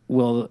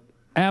will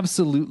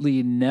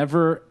absolutely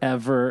never,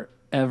 ever,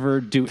 ever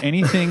do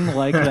anything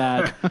like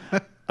that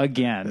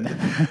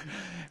again.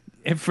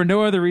 And for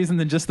no other reason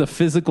than just the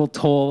physical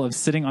toll of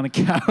sitting on a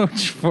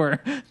couch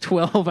for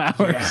 12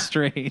 hours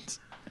straight.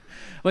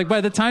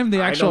 By the time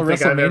the actual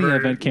WrestleMania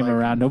event came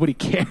around, nobody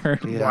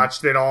cared.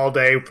 Watched it all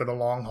day for the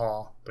long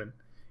haul. But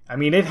I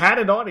mean, it had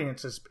an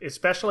audience,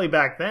 especially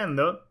back then.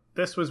 Though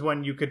this was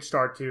when you could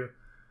start to.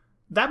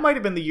 That might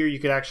have been the year you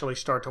could actually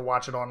start to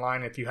watch it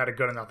online if you had a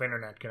good enough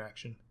internet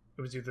connection.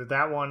 It was either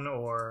that one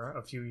or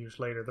a few years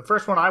later. The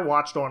first one I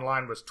watched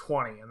online was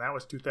 20, and that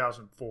was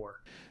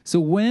 2004. So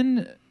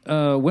when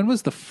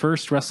was the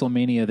first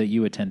WrestleMania that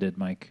you attended,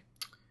 Mike?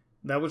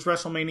 That was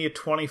WrestleMania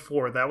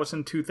 24. That was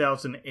in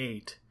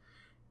 2008.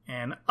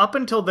 And up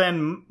until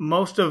then,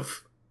 most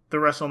of the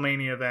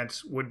WrestleMania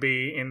events would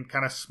be in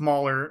kind of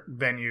smaller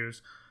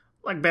venues,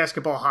 like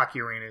basketball,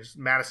 hockey arenas,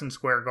 Madison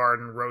Square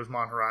Garden,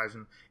 Rosemont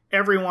Horizon.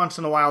 Every once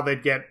in a while,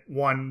 they'd get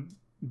one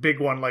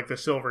big one like the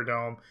Silver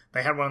Dome.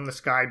 They had one in the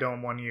Sky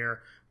Dome one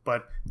year.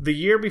 But the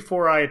year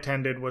before I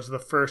attended was the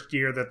first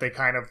year that they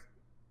kind of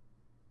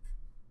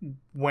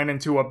went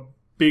into a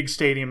big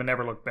stadium and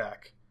never looked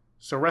back.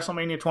 So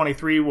WrestleMania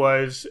 23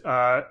 was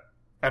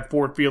at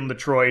Ford Field in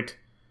Detroit.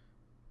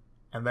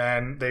 And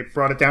then they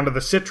brought it down to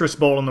the Citrus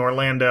Bowl in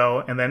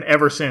Orlando. And then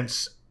ever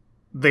since,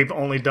 they've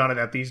only done it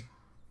at these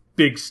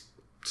big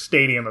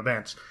stadium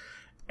events.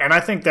 And I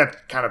think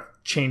that kind of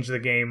changed the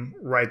game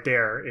right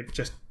there. It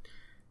just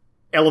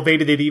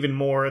elevated it even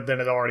more than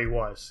it already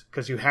was.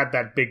 Because you had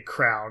that big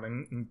crowd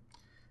and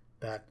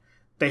that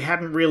they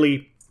hadn't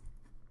really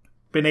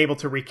been able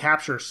to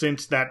recapture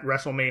since that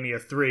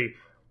WrestleMania 3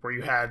 where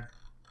you had...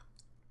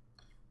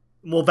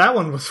 Well, that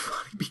one was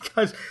funny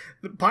because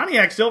the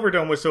Pontiac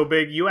Silverdome was so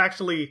big, you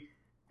actually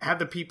had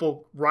the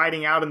people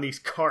riding out in these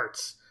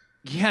carts.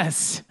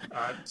 Yes.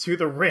 To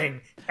the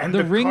ring. And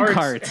the ring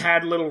carts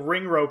had little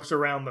ring ropes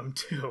around them,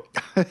 too.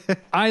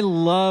 I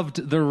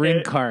loved the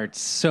ring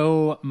carts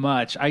so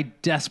much. I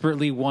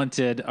desperately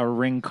wanted a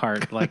ring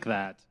cart like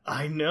that.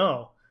 I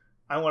know.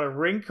 I want a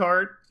ring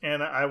cart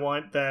and I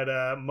want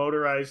that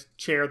motorized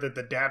chair that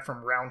the dad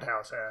from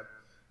Roundhouse had.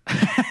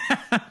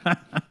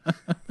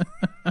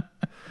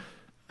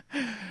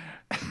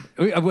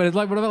 What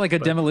about like a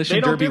demolition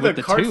They don't derby do with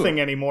the the cart two? thing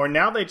anymore.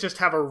 Now they just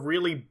have a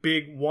really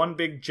big, one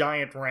big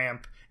giant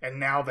ramp, and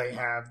now they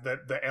have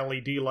the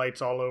LED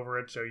lights all over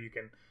it, so you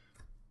can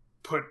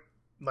put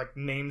like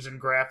names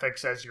and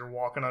graphics as you're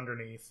walking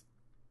underneath.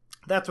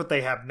 That's what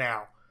they have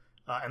now,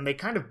 and they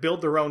kind of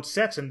build their own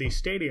sets in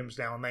these stadiums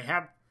now, and they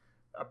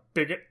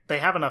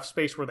have enough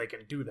space where they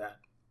can do that.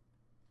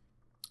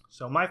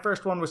 So my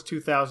first one was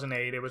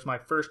 2008. It was my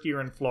first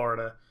year in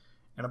Florida.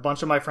 And a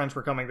bunch of my friends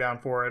were coming down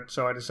for it,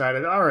 so I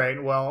decided, all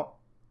right, well,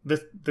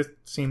 this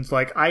seems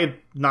like I had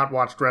not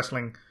watched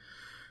wrestling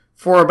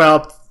for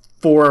about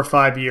 4 or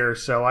 5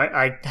 years, so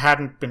I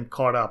hadn't been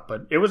caught up,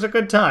 but it was a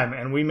good time,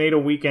 and we made a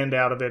weekend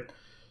out of it.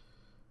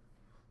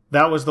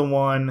 That was the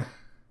one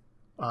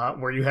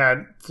where you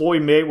had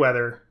Floyd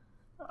Mayweather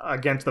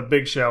against the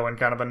Big Show in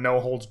kind of a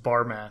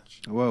no-holds-bar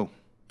match. Whoa.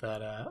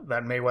 That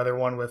Mayweather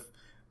won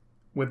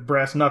with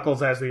brass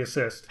knuckles as the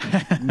assist.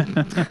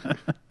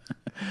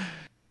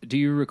 Do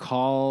you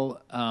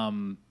recall,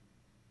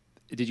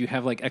 did you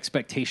have like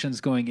expectations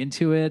going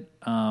into it,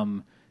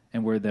 and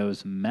were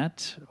those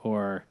met,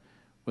 or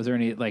was there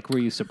any, like, were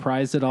you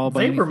surprised at all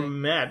by anything? They were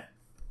met.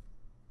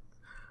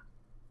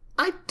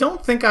 I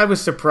don't think I was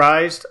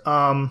surprised.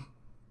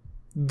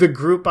 The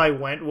group I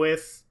went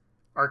with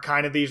are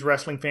kind of these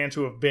wrestling fans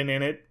who have been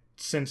in it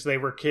since they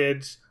were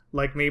kids,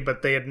 like me,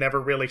 but they had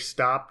never really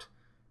stopped.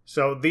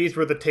 So these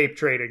were the tape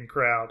trading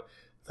crowd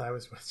that I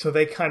was with. So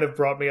they kind of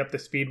brought me up to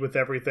speed with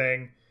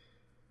everything.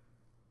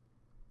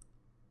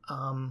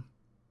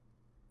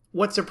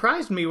 What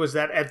surprised me was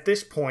that at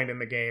this point in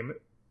the game,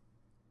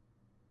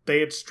 they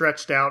had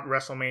stretched out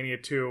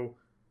WrestleMania to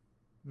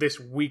this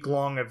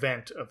week-long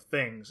event of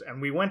things, and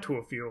we went to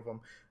a few of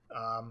them.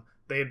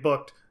 They had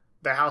booked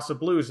the House of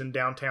Blues in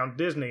downtown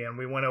Disney, and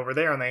we went over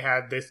there, and they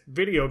had this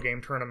video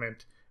game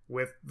tournament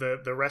with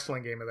the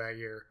wrestling game of that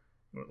year,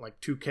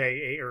 like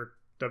 2K or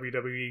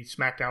WWE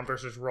SmackDown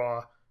versus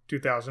Raw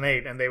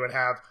 2008, and they would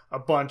have a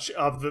bunch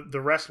of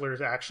the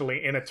wrestlers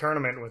actually in a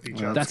tournament with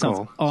each other. That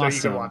sounds awesome. So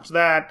you could watch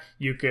that.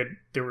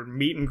 There were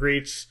meet and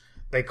greets.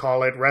 They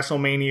call it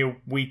WrestleMania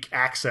Week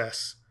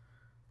Access.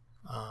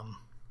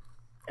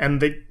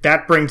 And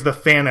that brings the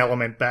fan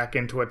element back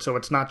into it. So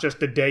it's not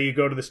just a day you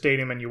go to the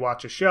stadium and you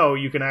watch a show.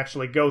 You can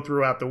actually go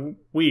throughout the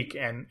week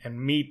and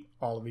meet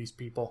all of these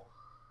people.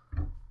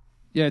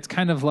 Yeah, it's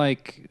kind of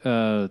like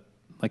a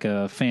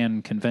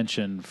fan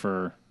convention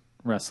for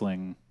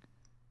wrestling.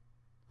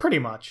 Pretty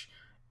much.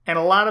 And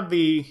a lot of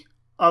the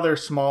other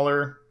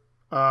smaller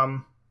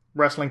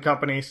wrestling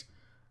companies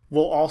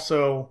will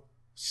also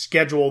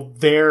schedule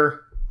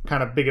their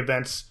kind of big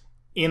events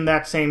in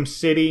that same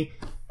city.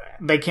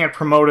 They can't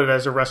promote it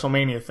as a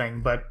WrestleMania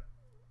thing, but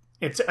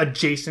it's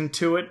adjacent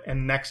to it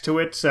and next to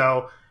it.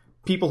 So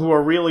people who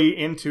are really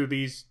into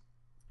these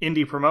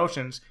indie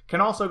promotions can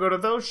also go to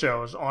those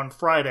shows on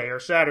Friday or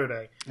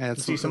Saturday Yeah,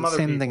 and see some other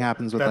people thing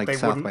happens with that like they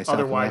South wouldn't by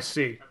otherwise Southwest.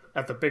 see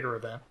at the bigger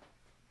event.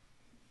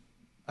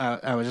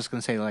 I was just going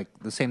to say, like,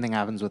 the same thing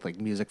happens with, like,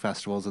 music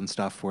festivals and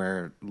stuff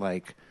where,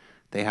 like,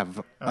 they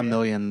have a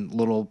million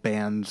little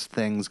band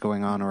things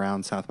going on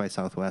around South by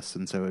Southwest.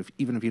 And so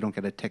even if you don't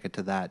get a ticket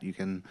to that, you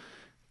can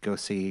go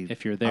see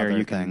If you're there, other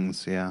you can-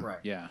 things. Yeah. Right.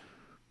 Yeah.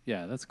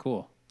 Yeah, that's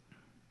cool.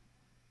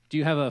 Do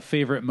you have a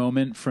favorite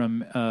moment from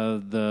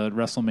the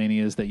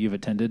WrestleManias that you've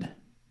attended?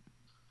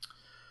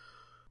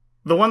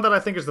 The one that I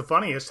think is the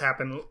funniest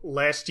happened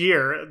last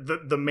year.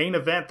 The main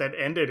event that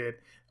ended it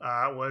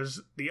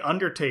was The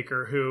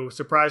Undertaker, who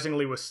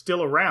surprisingly was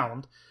still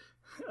around,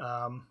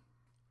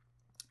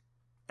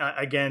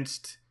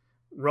 against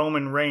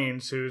Roman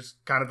Reigns, who's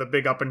kind of the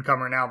big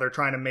up-and-comer now. They're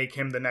trying to make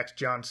him the next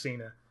John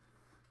Cena.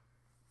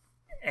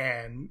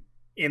 And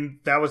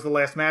that was the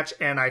last match,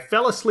 and I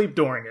fell asleep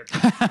during it.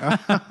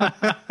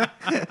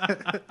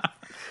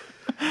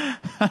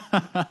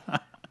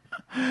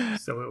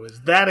 So it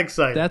was that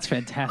exciting. That's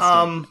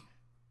fantastic.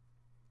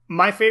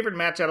 My favorite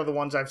match out of the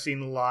ones I've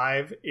seen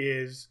live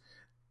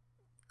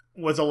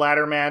was a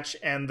ladder match,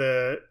 and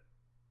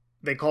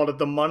they called it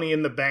the Money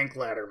in the Bank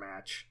ladder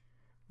match,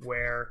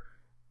 where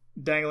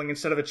dangling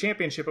instead of a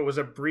championship, it was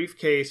a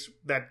briefcase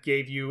that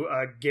gave you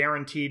a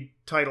guaranteed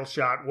title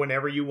shot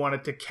whenever you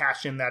wanted to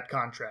cash in that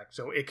contract.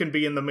 So it can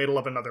be in the middle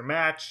of another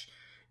match.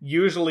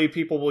 Usually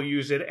people will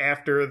use it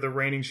after the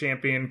reigning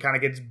champion kind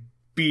of gets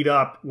beat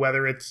up,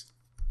 whether it's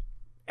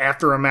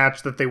after a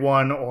match that they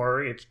won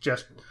or it's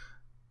just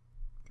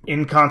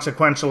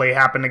inconsequentially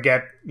happened to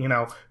get,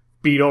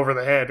 beat over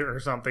the head or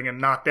something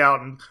and knocked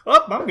out, and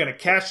I'm going to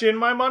cash in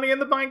my Money in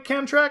the Bank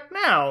contract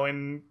now,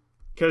 and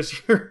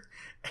because you're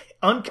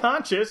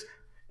unconscious,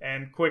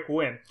 and quick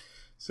win.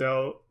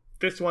 So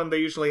this one, they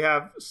usually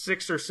have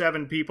 6 or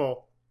 7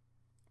 people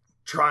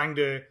trying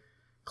to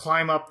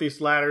climb up these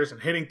ladders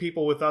and hitting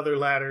people with other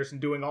ladders and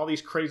doing all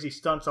these crazy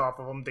stunts off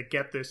of them to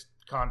get this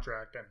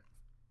contract. And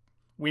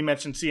we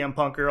mentioned CM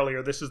Punk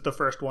earlier. This is the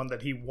first one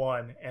that he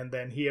won, and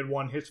then he had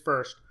won his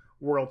first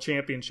world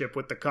championship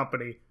with the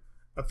company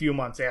a few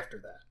months after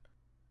that.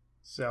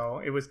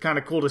 So it was kind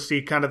of cool to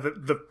see kind of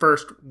the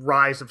first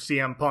rise of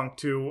CM Punk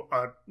to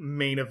a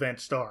main event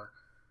star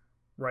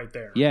right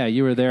there. Yeah,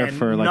 you were there and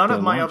for like none the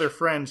of my launch. other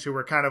friends who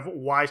were kind of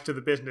wise to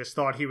the business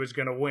thought he was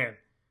going to win,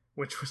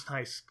 which was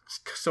nice.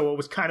 So it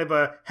was kind of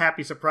a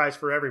happy surprise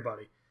for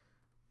everybody.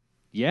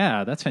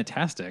 Yeah, that's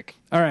fantastic.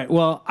 All right.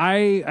 Well,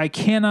 I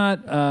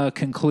cannot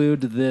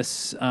conclude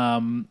this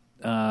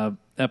episode.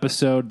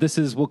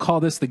 We'll call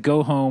this the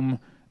go home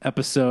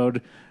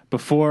episode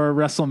before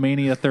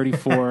WrestleMania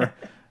 34.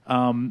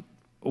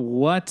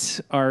 What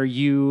are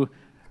you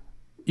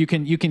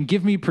can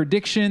give me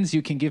predictions,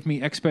 you can give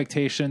me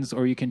expectations,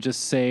 or you can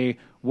just say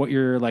what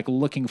you're like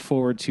looking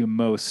forward to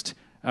most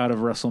out of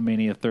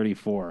WrestleMania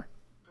 34.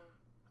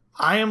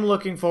 I am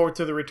looking forward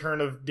to the return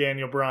of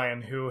Daniel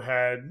Bryan, who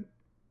had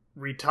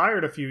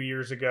retired a few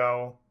years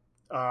ago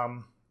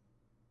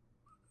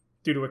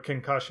due to a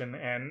concussion,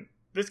 and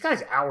this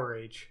guy's our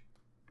age.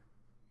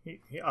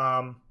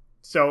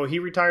 So he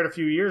retired a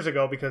few years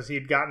ago because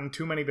he'd gotten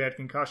too many bad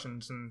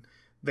concussions, and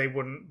they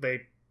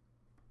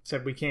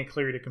said we can't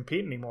clear you to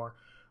compete anymore.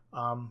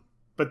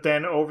 But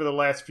then over the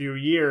last few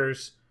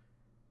years,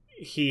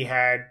 he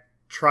had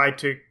tried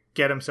to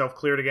get himself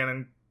cleared again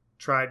and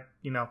tried,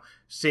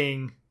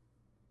 seeing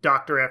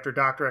doctor after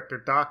doctor after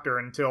doctor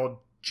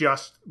until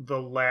just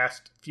the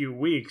last few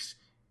weeks,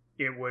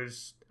 it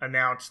was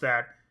announced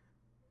that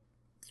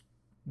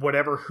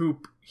whatever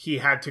hoop he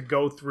had to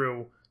go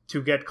through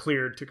to get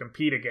cleared to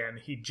compete again,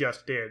 he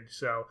just did.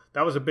 So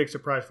that was a big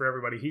surprise for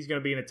everybody. He's going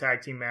to be in a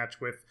tag team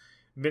match with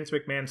Vince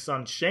McMahon's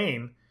son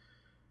Shane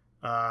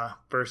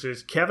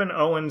versus Kevin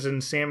Owens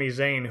and Sami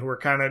Zayn, who are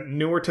kind of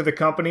newer to the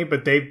company,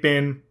 but they've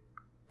been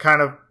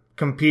kind of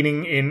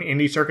competing in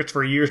indie circuits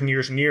for years and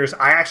years and years.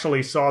 I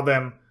actually saw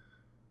them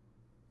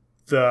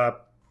the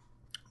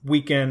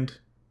weekend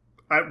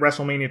at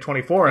WrestleMania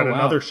 24 at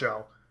another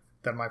show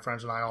that my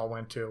friends and I all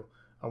went to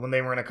when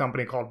they were in a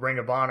company called Ring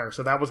of Honor.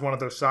 So that was one of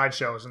those side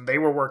shows, and they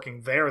were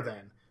working there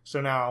then.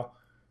 So now,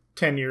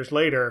 10 years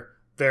later,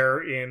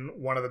 they're in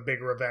one of the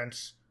bigger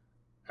events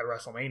at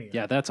WrestleMania.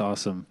 Yeah, that's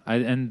awesome.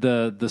 And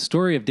the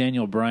story of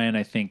Daniel Bryan,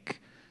 I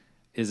think,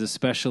 is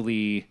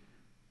especially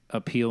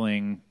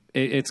appealing.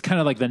 It's kind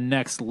of like the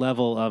next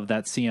level of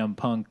that CM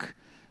Punk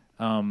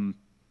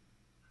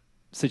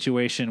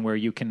situation where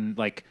you can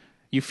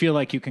you feel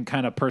like you can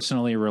kind of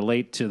personally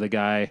relate to the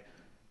guy,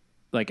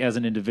 like as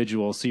an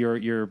individual. So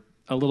you're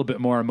a little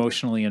bit more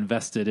emotionally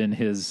invested in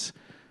his,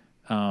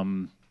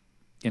 in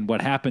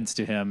what happens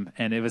to him.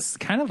 And it was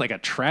kind of like a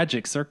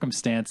tragic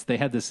circumstance. They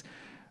had this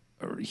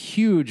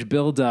huge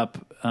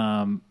buildup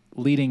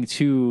leading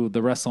to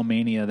the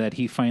WrestleMania that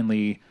he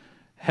finally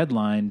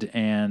headlined,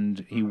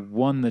 and he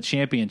won the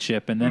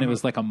championship. And then it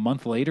was like a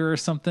month later or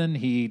something,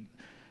 he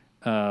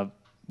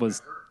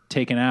was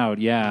taken out.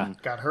 Yeah.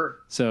 Got hurt.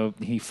 So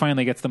he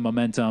finally gets the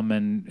momentum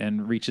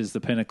and reaches the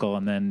pinnacle,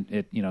 and then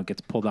it,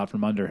 gets pulled out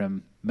from under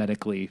him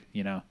medically,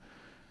 yeah,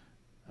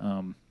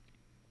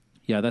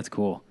 that's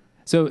cool.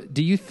 So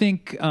do you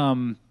think,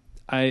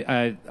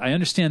 I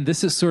understand this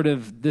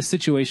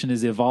situation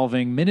is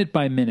evolving minute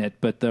by minute,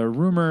 but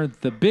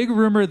the big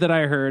rumor that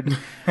I heard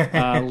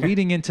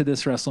leading into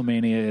this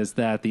WrestleMania is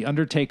that The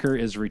Undertaker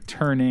is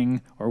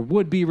returning, or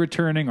would be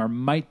returning, or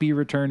might be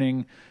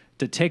returning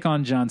to take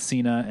on John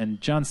Cena,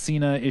 and John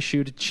Cena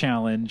issued a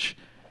challenge,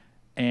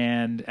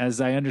 and as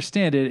I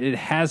understand it, it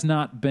has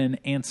not been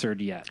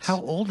answered yet.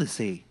 How old is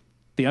he?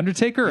 The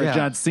Undertaker or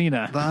John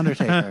Cena? The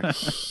Undertaker.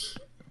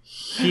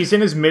 He's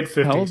in his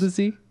mid-50s. How old is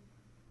he?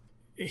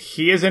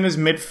 He is in his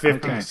mid-50s.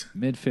 Okay,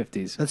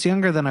 mid-50s. That's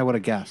younger than I would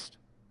have guessed.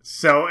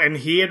 So, and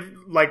he had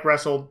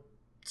wrestled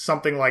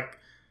something like,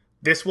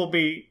 this will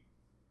be,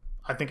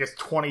 I think it's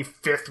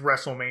 25th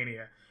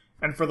WrestleMania.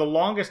 And for the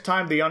longest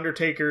time, The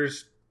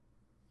Undertaker's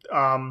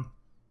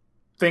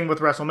thing with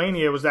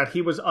WrestleMania was that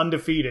he was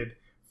undefeated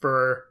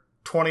for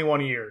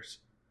 21 years.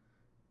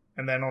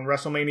 And then on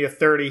WrestleMania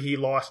 30, he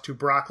lost to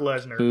Brock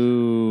Lesnar.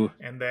 Ooh.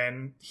 And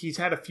then he's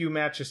had a few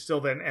matches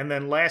still then. And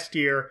then last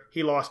year,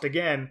 he lost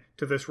again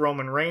to this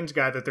Roman Reigns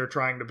guy that they're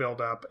trying to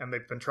build up. And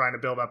they've been trying to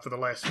build up for the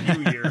last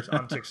few years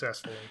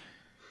unsuccessfully.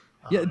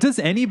 Yeah, does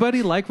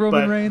anybody like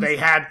Roman Reigns? They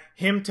had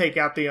him take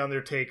out The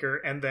Undertaker.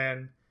 And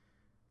then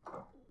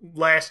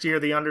last year,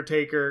 The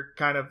Undertaker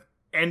kind of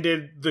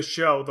ended the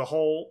show, the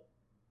whole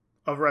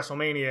of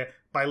WrestleMania,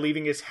 by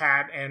leaving his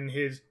hat and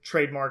his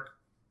trademark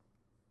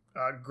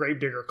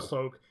Gravedigger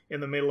cloak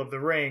in the middle of the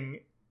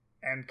ring,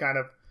 and kind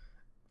of,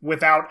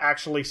 without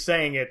actually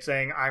saying it,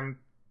 saying, I'm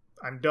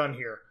done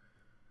here.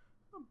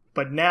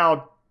 But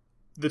now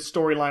the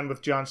storyline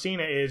with John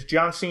Cena is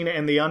John Cena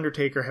and The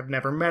Undertaker have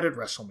never met at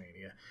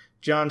WrestleMania.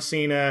 John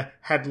Cena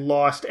had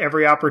lost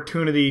every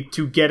opportunity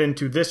to get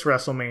into this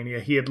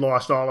WrestleMania. He had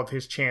lost all of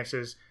his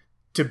chances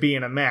to be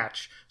in a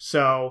match.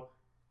 So,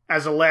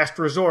 as a last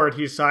resort,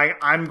 he's saying,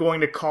 I'm going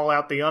to call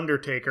out The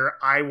Undertaker.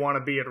 I want to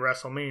be at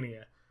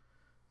WrestleMania.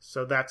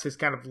 So that's his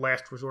kind of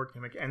last resort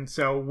gimmick. And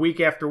so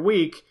week after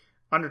week,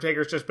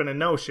 Undertaker's just been a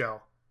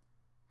no-show.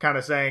 Kind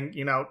of saying,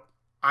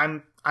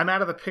 I'm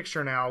out of the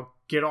picture now.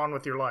 Get on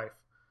with your life.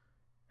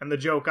 And the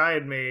joke I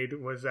had made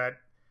was that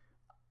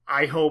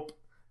I hope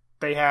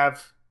they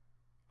have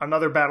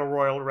another Battle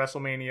Royal at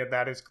WrestleMania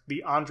that is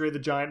the Andre the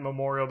Giant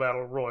Memorial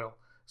Battle Royal.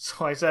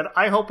 So I said,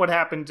 I hope what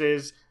happens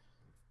is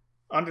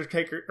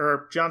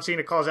John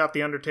Cena calls out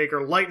the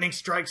Undertaker, lightning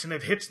strikes and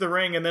it hits the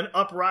ring, and then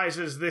up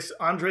rises this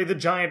Andre the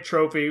Giant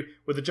trophy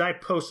with a giant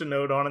post-it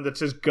note on it that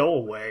says, "Go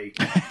away."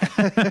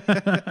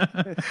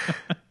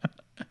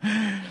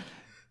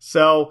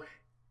 So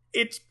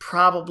it's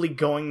probably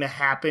going to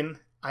happen.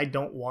 I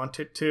don't want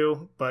it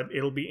to, but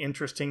it'll be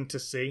interesting to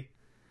see.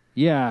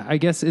 Yeah, I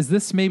guess, is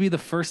this maybe the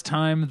first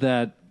time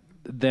that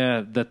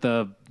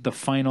the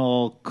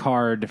final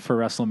card for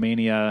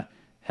WrestleMania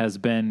has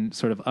been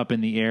sort of up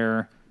in the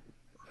air,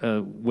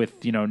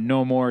 with,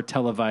 no more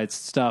televised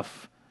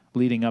stuff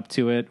leading up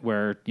to it,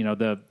 where,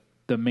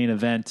 the main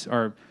event,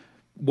 or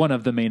one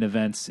of the main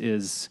events,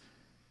 is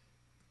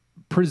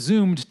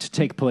presumed to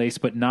take place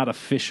but not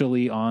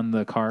officially on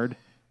the card?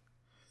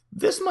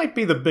 This might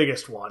be the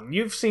biggest one.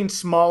 You've seen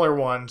smaller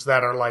ones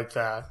that are like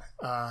that.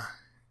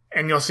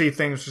 And you'll see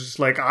things just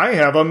like, I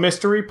have a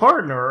mystery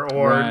partner,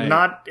 or Right.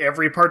 Not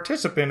every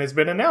participant has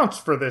been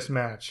announced for this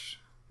match.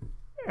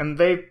 And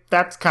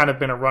that's kind of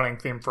been a running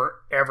theme for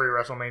every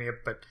WrestleMania,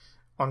 but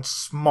on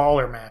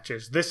smaller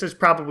matches. This is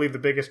probably the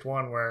biggest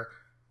one where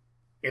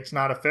it's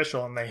not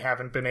official and they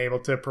haven't been able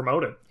to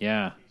promote it.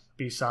 Yeah.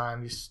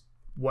 Besides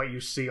what you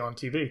see on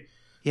TV.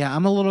 Yeah,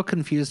 I'm a little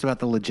confused about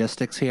the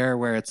logistics here,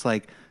 where it's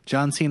like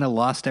John Cena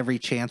lost every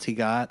chance he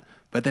got,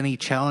 but then he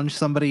challenged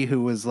somebody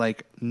who was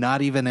like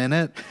not even in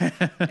it.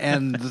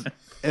 And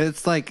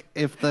it's like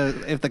if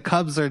the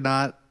Cubs are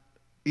not,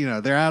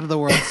 they're out of the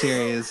World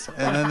Series,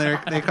 and then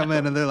they come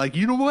in and they're like,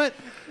 you know what?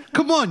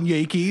 Come on,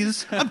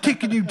 Yankees, I'm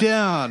taking you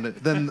down.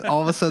 Then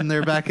all of a sudden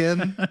they're back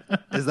in.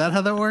 Is that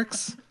how that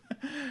works?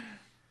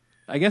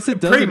 I guess it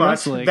does. Pretty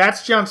much.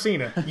 That's John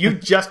Cena. You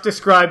just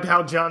described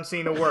how John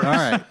Cena works. All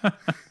right.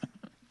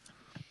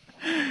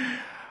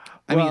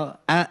 I mean,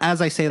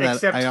 as I say that,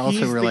 except I also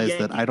he's the realize that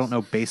Yankees. I don't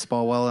know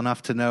baseball well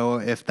enough to know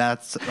if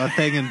that's a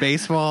thing in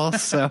baseball.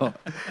 So,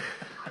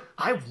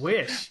 I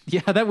wish.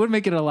 Yeah, that would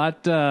make it a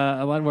lot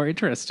more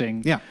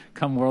interesting. Yeah.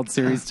 Come World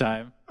Series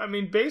time. I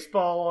mean,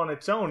 baseball on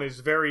its own is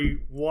very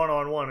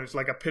one-on-one. It's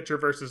like a pitcher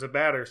versus a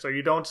batter. So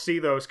you don't see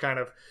those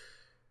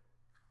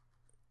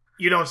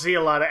you don't see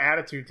a lot of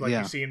attitudes like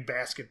you see in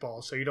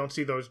basketball. So you don't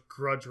see those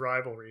grudge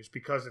rivalries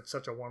because it's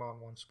such a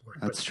one-on-one sport.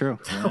 that's true.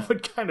 That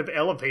would kind of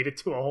elevate it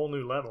to a whole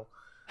new level.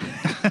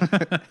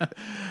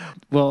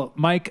 Well,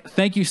 Mike,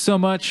 thank you so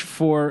much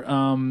for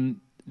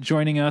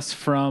joining us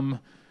from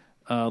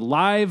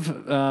live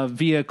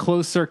via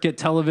closed circuit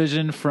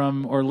television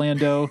from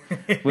Orlando,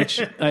 which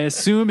I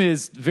assume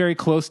is very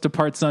close to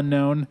parts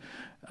unknown.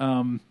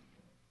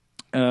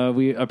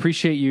 We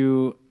appreciate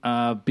you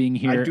being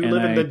here. I do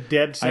live in the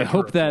dead center I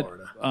hope of that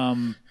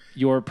Florida.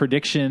 your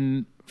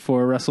prediction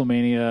for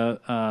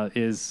WrestleMania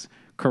is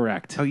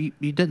correct. Oh, you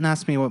didn't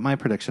ask me what my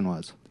prediction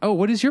was. Oh,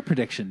 what is your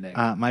prediction, Nick?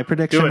 My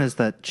prediction Do it. is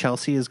that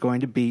Chelsea is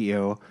going to beat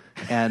you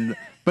and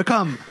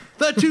become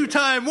the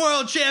 2-time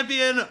world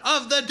champion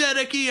of the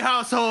Dedeke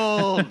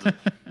household.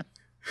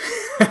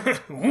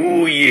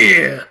 Oh,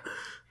 yeah.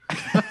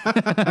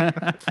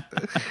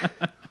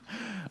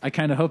 I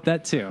kind of hope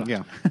that too.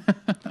 Yeah.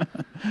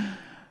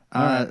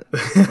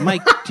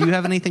 Mike, do you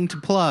have anything to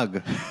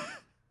plug?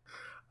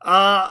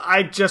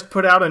 I just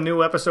put out a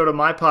new episode of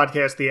my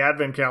podcast, The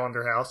Advent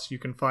Calendar House. You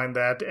can find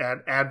that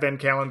at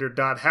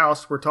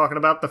adventcalendar.house. We're talking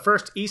about the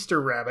first Easter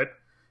rabbit,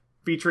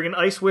 featuring an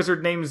ice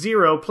wizard named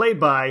Zero, played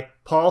by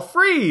Paul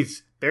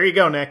Frees. There you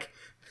go, Nick.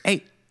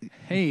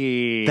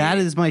 Hey, That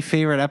is my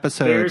favorite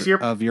episode There's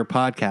your- of your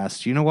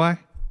podcast. You know why?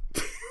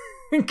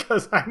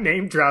 Because I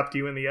name dropped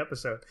you in the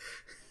episode.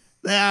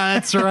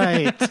 That's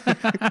right.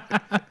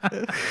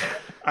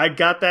 I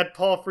got that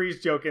Paul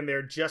Frees joke in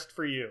there just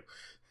for you.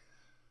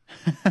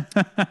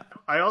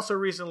 I also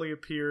recently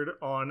appeared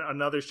on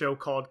another show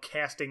called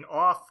Casting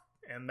Off,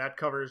 and that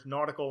covers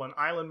nautical and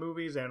island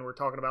movies, and we're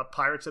talking about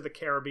Pirates of the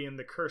Caribbean,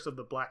 The Curse of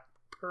the Black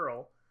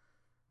Pearl.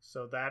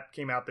 So that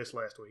came out this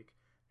last week.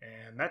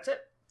 And that's it.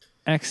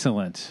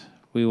 excellent.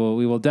 We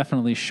will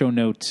definitely show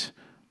note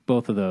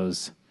both of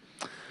those.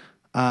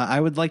 I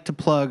would like to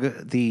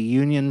plug the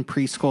Union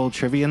Preschool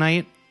Trivia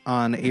Night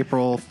on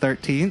April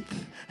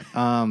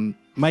 13th.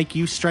 Mike,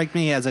 you strike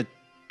me as a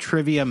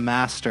trivia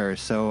master,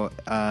 so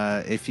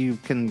if you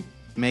can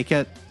make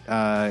it,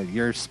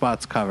 your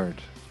spot's covered.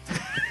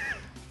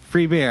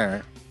 Free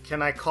beer.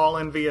 Can I call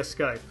in via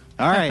Skype?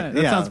 All right.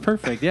 That sounds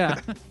perfect. Yeah.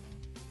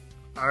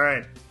 All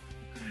right.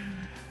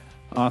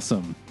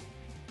 Awesome.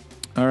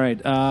 All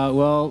right.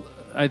 Well,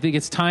 I think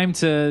it's time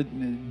to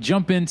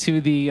jump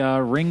into the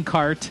ring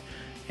cart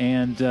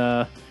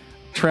and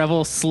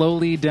travel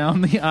slowly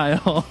down the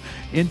aisle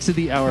into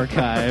the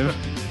archive.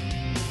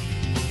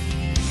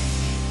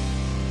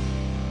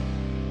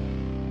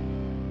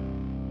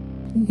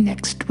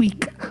 Next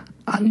week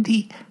on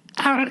the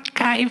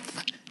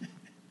archive.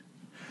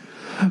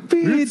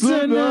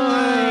 Pizza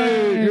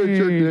night! Your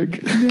turn,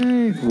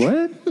 Nick.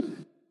 What?